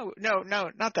 No,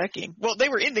 not that game. Well, they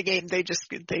were in the game. They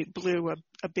blew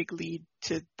a big lead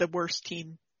to the worst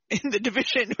team in the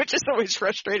division, which is always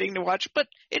frustrating to watch, but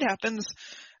it happens.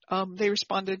 They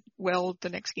responded well the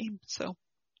next game, so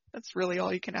that's really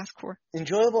all you can ask for.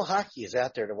 Enjoyable hockey is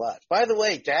out there to watch. By the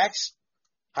way, Dax,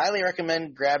 highly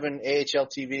recommend grabbing AHL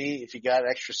TV if you got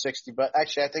extra $60.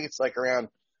 Actually, I think it's like around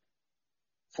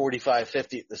 $45,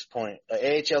 $50 at this point.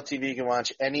 AHL TV, you can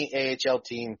watch any AHL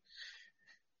team,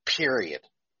 period.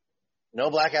 No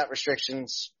blackout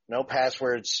restrictions, no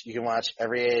passwords. You can watch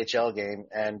every AHL game,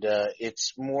 and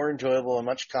it's more enjoyable and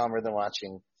much calmer than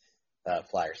watching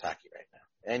Flyers hockey right now.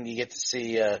 And you get to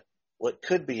see what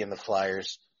could be in the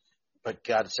Flyers. But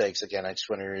God's sakes, again, I just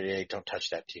want to reiterate, don't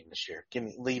touch that team this year.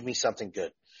 Leave me something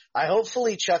good.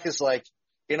 Hopefully Chuck is like,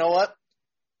 you know what?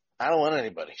 I don't want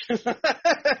anybody.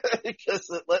 Because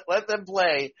let them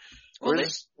play. We're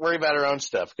just worry about our own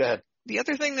stuff. Go ahead. The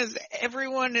other thing that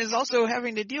everyone is also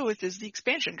having to deal with is the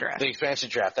expansion draft. The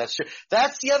expansion draft, that's true.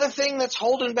 That's the other thing that's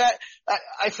holding back.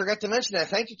 I forgot to mention that.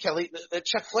 Thank you, Kelly.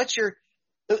 Chuck Fletcher,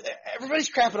 everybody's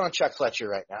crapping on Chuck Fletcher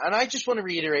right now. And I just want to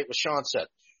reiterate what Sean said.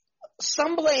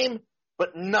 Some blame,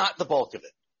 but not the bulk of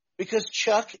it. Because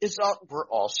Chuck we're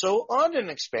also on an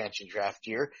expansion draft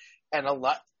year. And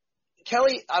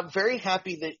Kelly, I'm very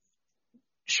happy that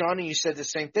Sean and you said the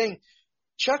same thing.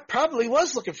 Chuck probably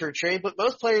was looking for a trade, but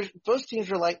both teams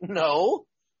were like, no,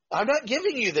 I'm not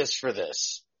giving you this for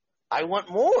this. I want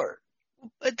more.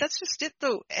 But that's just it,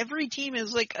 though. Every team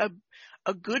is like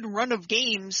a good run of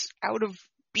games out of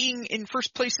being in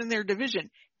first place in their division.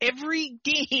 Every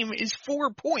game is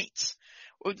 4 points.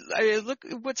 Look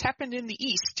at what's happened in the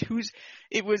East.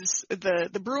 It was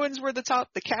the Bruins were the top,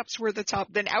 the Caps were the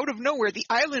top, then out of nowhere the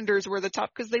Islanders were the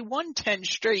top because they won 10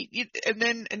 straight.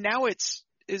 And now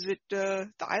is it the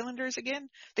Islanders again?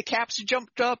 The Caps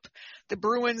jumped up. The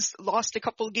Bruins lost a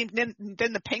couple of games. Then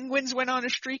the Penguins went on a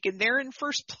streak and they're in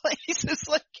first place. It's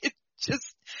like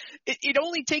it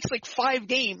only takes like 5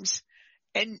 games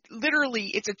and literally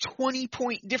it's a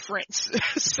 20-point difference.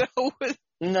 So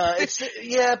no,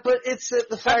 but it's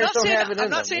the Flyers don't have it in them. I'm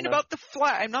not saying about the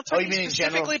Flyers. I'm not talking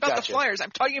specifically about the Flyers.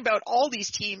 I'm talking about all these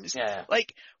teams. Yeah.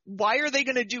 Like, why are they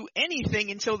going to do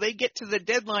anything until they get to the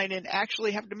deadline and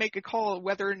actually have to make a call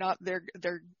whether or not they're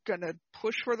going to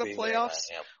push for the playoffs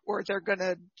or they're going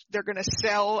to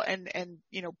sell and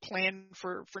plan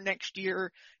for next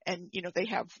year and they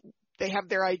have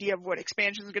their idea of what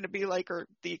expansion is going to be like or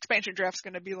the expansion draft is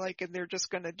going to be like and they're just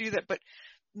going to do that. But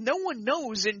no one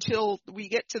knows until we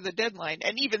get to the deadline.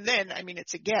 And even then, I mean,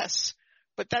 it's a guess.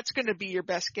 but that's going to be your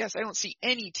best guess. I don't see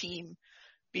any team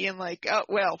being like, oh,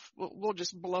 well, we'll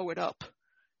just blow it up.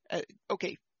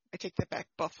 Okay, I take that back.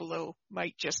 Buffalo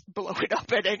might just blow it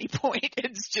up at any point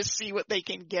and just see what they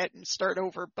can get and start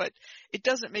over. But it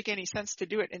doesn't make any sense to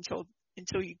do it until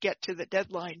you get to the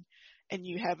deadline and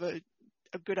you have a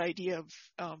good idea of,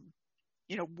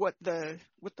 what the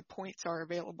points are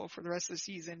available for the rest of the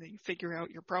season, and you figure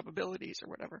out your probabilities or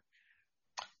whatever.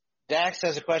 Dax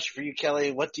has a question for you,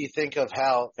 Kelly. What do you think of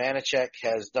how Vanacek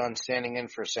has done standing in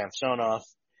for Samsonov?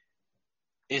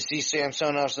 Is he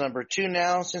Samsonov's number 2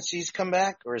 now since he's come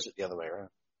back, or is it the other way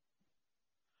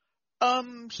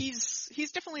around?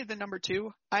 He's definitely the number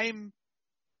 2. I'm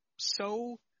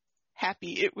so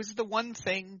happy. It was the one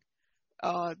thing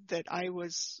that I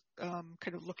was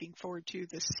kind of looking forward to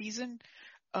this season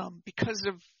because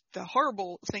of the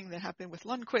horrible thing that happened with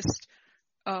Lundqvist,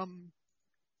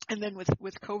 and then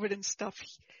with COVID and stuff.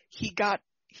 He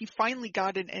finally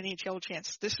got an NHL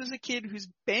chance. This is a kid who's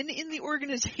been in the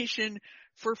organization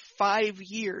for 5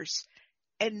 years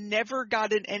and never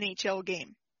got an NHL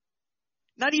game.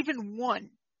 Not even one.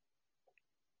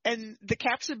 And the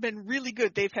Caps have been really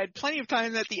good. They've had plenty of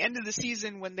time at the end of the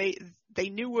season when they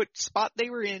knew what spot they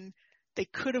were in. They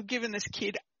could have given this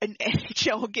kid an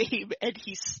NHL game, and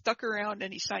he stuck around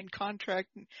and he signed contract.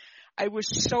 And I was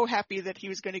so happy that he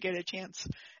was going to get a chance.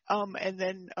 And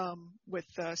then with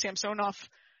Samsonov,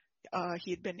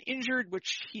 he had been injured,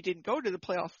 which he didn't go to the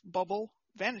playoff bubble.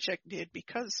 Vanacek did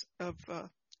because of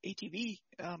ATV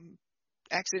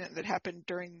accident that happened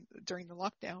during the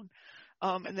lockdown.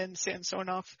 And then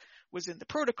Samsonov was in the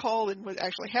protocol and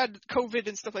actually had COVID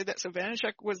and stuff like that. So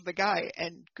Vanacek was the guy,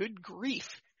 and good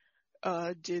grief,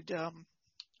 did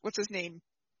what's his name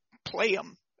play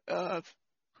him?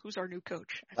 Who's our new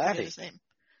coach? I forget his name.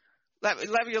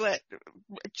 Laviolette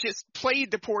just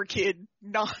played the poor kid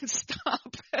nonstop.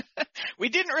 We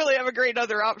didn't really have a great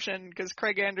other option because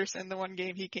Craig Anderson, the one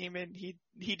game he came in, he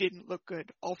didn't look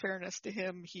good. All fairness to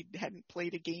him, he hadn't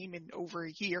played a game in over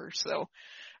a year. So,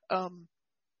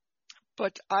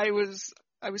 but I was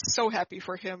so happy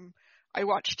for him. I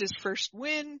watched his first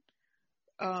win.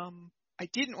 I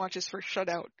didn't watch his first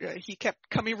shutout. He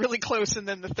kept coming really close, and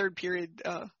then the third period,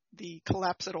 the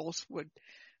collapsidals would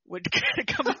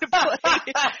come into play.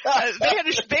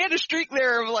 They had a streak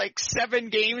there of like 7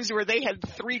 games where they had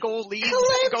 3-goal leads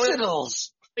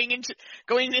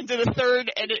going into the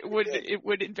third, and it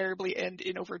would invariably end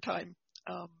in overtime.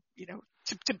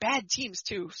 To bad teams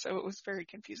too, so it was very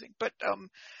confusing. But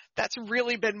that's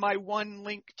really been my one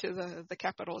link to the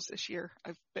Capitals this year.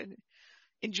 I've been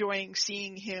enjoying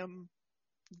seeing him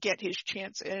get his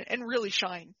chance and really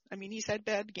shine. I mean, he's had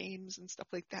bad games and stuff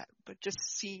like that, but just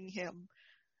seeing him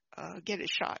get his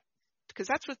shot, because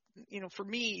that's what, for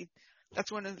me,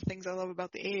 that's one of the things I love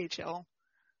about the AHL.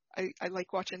 I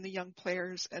like watching the young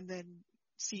players and then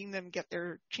seeing them get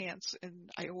their chance, and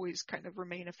I always kind of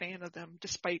remain a fan of them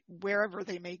despite wherever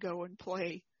they may go and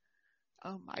play.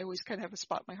 I always kind of have a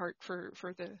spot in my heart for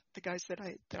the guys that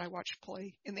I watch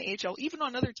play in the AHL, even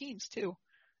on other teams too.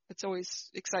 It's always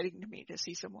exciting to me to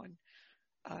see someone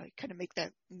kind of make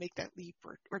that leap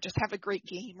or just have a great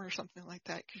game or something like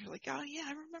that. Cause you're like, oh yeah,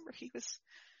 I remember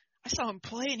I saw him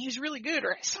play and he was really good,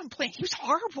 or I saw him play and he was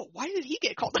horrible. Why did he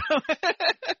get called up?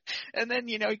 And then,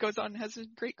 he goes on and has a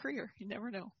great career. You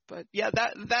never know. But yeah,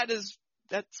 that's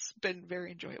been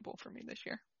very enjoyable for me this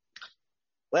year.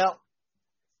 Well,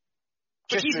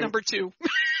 but he's number 2.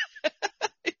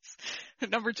 It's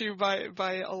number 2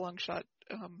 by a long shot.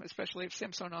 Especially if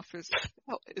Samsonov is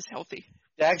healthy.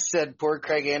 Dax said poor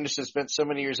Craig Anderson spent so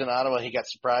many years in Ottawa, he got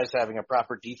surprised having a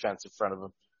proper defense in front of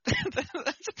him.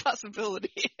 That's a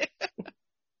possibility.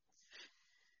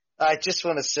 I just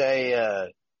want to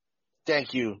say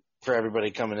thank you for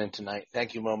everybody coming in tonight.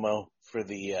 Thank you, Momo, for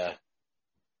the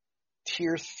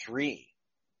Tier 3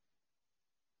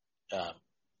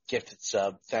 gifted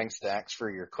sub. Thanks, Dax, for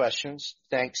your questions.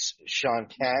 Thanks, Sean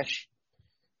Cash.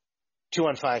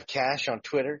 215 Cash on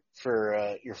Twitter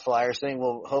for your Flyers thing.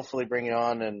 We'll hopefully bring you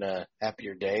on in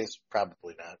happier days.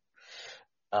 Probably not.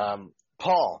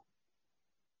 Paul,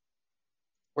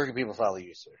 where can people follow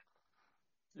you, sir?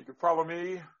 You can follow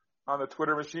me on the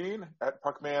Twitter machine at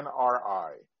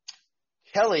PuckmanRI.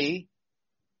 Kelly,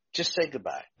 just say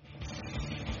goodbye.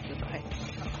 Goodbye.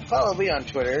 Follow me on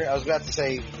Twitter. I was about to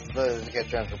say, get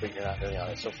drunk, but you're not really on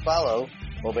it. So follow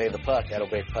Obey the Puck at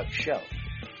Obey the Puck Show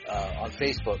on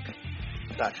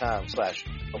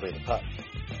Facebook.com/Obey the Puck.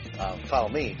 Follow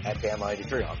me at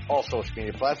BAM83 on all social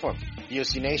media platforms.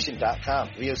 VOCNation.com.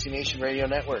 VOC Nation Radio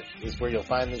Network is where you'll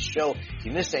find this show. If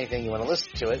you missed anything, you want to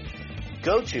listen to it,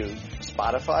 go to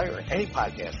Spotify or any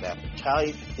podcast app.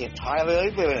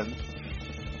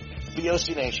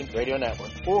 VOC Nation Radio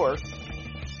Network, or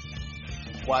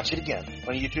watch it again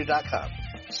on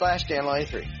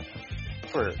youtube.com/DanLaurie3.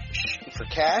 For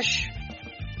Cash,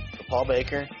 for Paul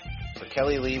Baker, for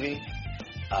Kelly Levy,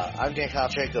 I'm Dan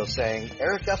Kalchenko saying,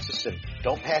 Eric Gustafson,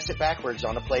 don't pass it backwards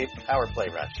on a power play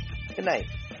rush. Good night.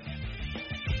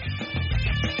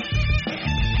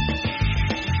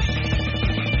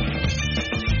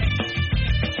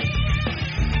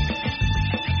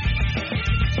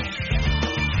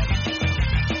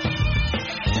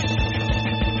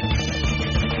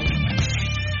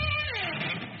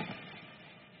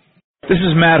 This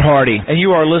is Matt Hardy, and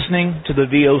you are listening to the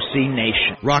VOC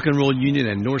Nation. Rock and Roll Union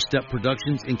and North Step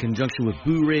Productions, in conjunction with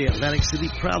Boo Ray Atlantic City,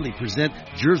 proudly present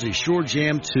Jersey Shore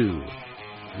Jam 2,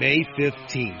 May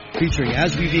 15th, featuring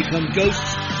As We Become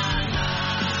Ghosts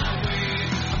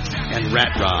and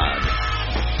Rat Rod.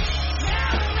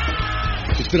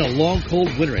 It's been a long,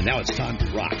 cold winter, and now it's time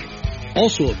to rock.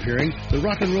 Also appearing, the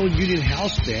Rock and Roll Union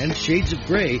house band Shades of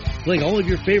Grey, playing all of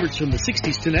your favorites from the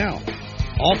 60s to now.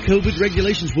 All COVID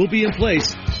regulations will be in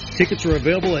place. Tickets are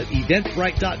available at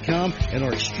eventbrite.com and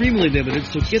are extremely limited,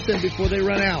 so get them before they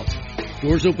run out.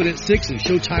 Doors open at 6 and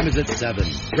showtime is at 7.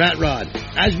 Rat Rod,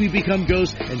 As We Become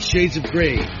Ghosts, and Shades of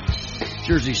Grey.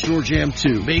 Jersey Shore Jam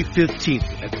 2, May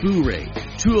 15th at Boo Ray,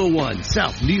 201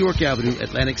 South New York Avenue,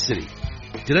 Atlantic City.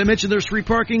 Did I mention there's free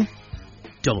parking?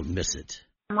 Don't miss it.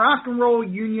 Rock and Roll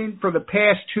Union for the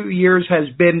past 2 years has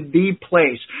been the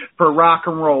place for rock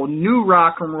and roll, new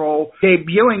rock and roll,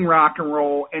 debuting rock and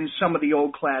roll, and some of the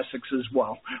old classics as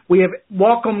well. We have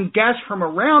welcomed guests from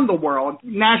around the world,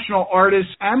 national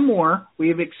artists, and more. We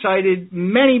have excited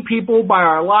many people by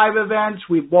our live events.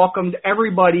 We've welcomed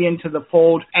everybody into the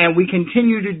fold, and we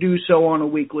continue to do so on a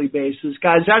weekly basis.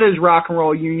 Guys, that is Rock and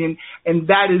Roll Union, and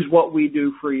that is what we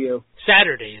do for you.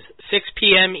 Saturdays, 6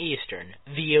 p.m. Eastern,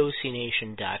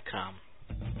 VOCNation.com.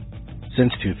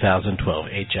 Since 2012,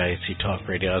 HIAC Talk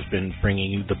Radio has been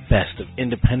bringing you the best of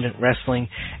independent wrestling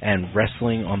and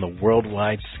wrestling on the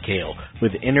worldwide scale,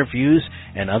 with interviews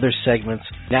and other segments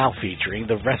now featuring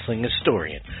the Wrestling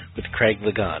Historian with Craig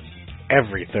Ligon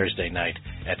every Thursday night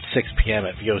at 6 p.m.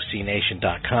 at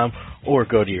VOCNation.com, or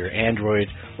go to your Android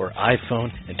or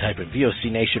iPhone and type in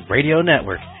VOC Nation Radio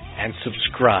Network and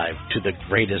subscribe to the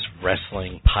greatest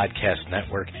wrestling podcast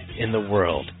network in the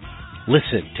world.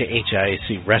 Listen to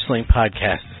HIAC Wrestling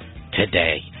Podcast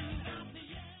today.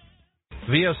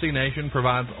 VOC Nation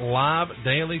provides live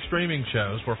daily streaming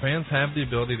shows where fans have the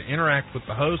ability to interact with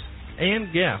the hosts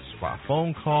and guests by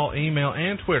phone call, email,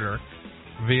 and Twitter.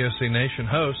 VOC Nation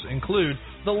hosts include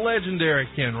the legendary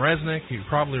Ken Resnick, who you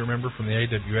probably remember from the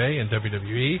AWA and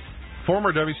WWE,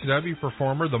 former WCW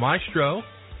performer The Maestro,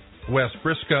 Wes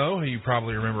Briscoe, who you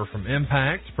probably remember from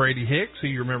Impact, Brady Hicks, who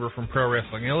you remember from Pro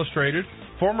Wrestling Illustrated,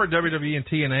 former WWE and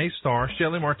TNA star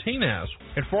Shelly Martinez,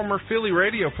 and former Philly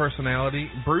radio personality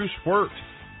Bruce Wirt.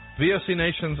 VOC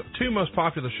Nation's two most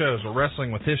popular shows are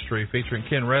Wrestling with History, featuring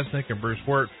Ken Resnick and Bruce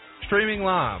Wirt, streaming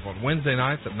live on Wednesday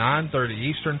nights at 9:30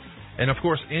 Eastern, and of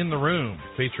course In the Room,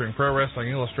 featuring Pro Wrestling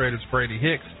Illustrated's Brady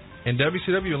Hicks and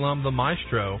WCW alum The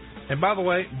Maestro. And by the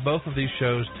way, both of these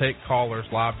shows take callers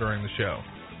live during the show.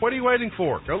 What are you waiting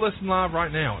for? Go listen live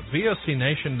right now at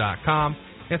VOCNation.com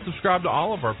and subscribe to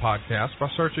all of our podcasts by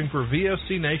searching for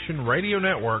VOC Nation Radio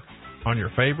Network on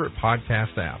your favorite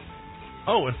podcast app.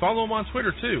 Oh, and follow them on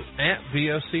Twitter too, at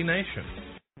VOC Nation.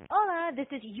 Hola, this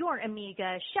is your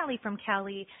amiga, Shelly from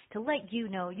Cali, to let you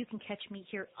know you can catch me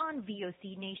here on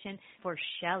VOC Nation for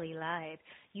Shelly Live.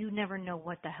 You never know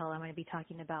what the hell I'm going to be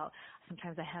talking about.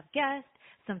 Sometimes I have guests,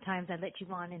 sometimes I let you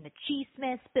on in the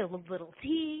cheese-mess, spill a little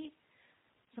tea.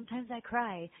 Sometimes I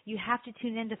cry. You have to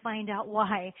tune in to find out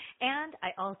why. And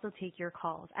I also take your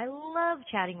calls. I love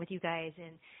chatting with you guys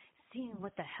and seeing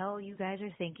what the hell you guys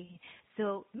are thinking.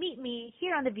 So meet me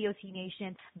here on the VOC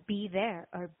Nation. Be there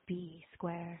or be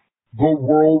square. The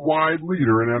worldwide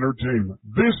leader in entertainment.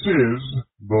 This is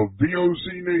the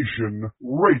VOC Nation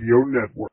Radio Network.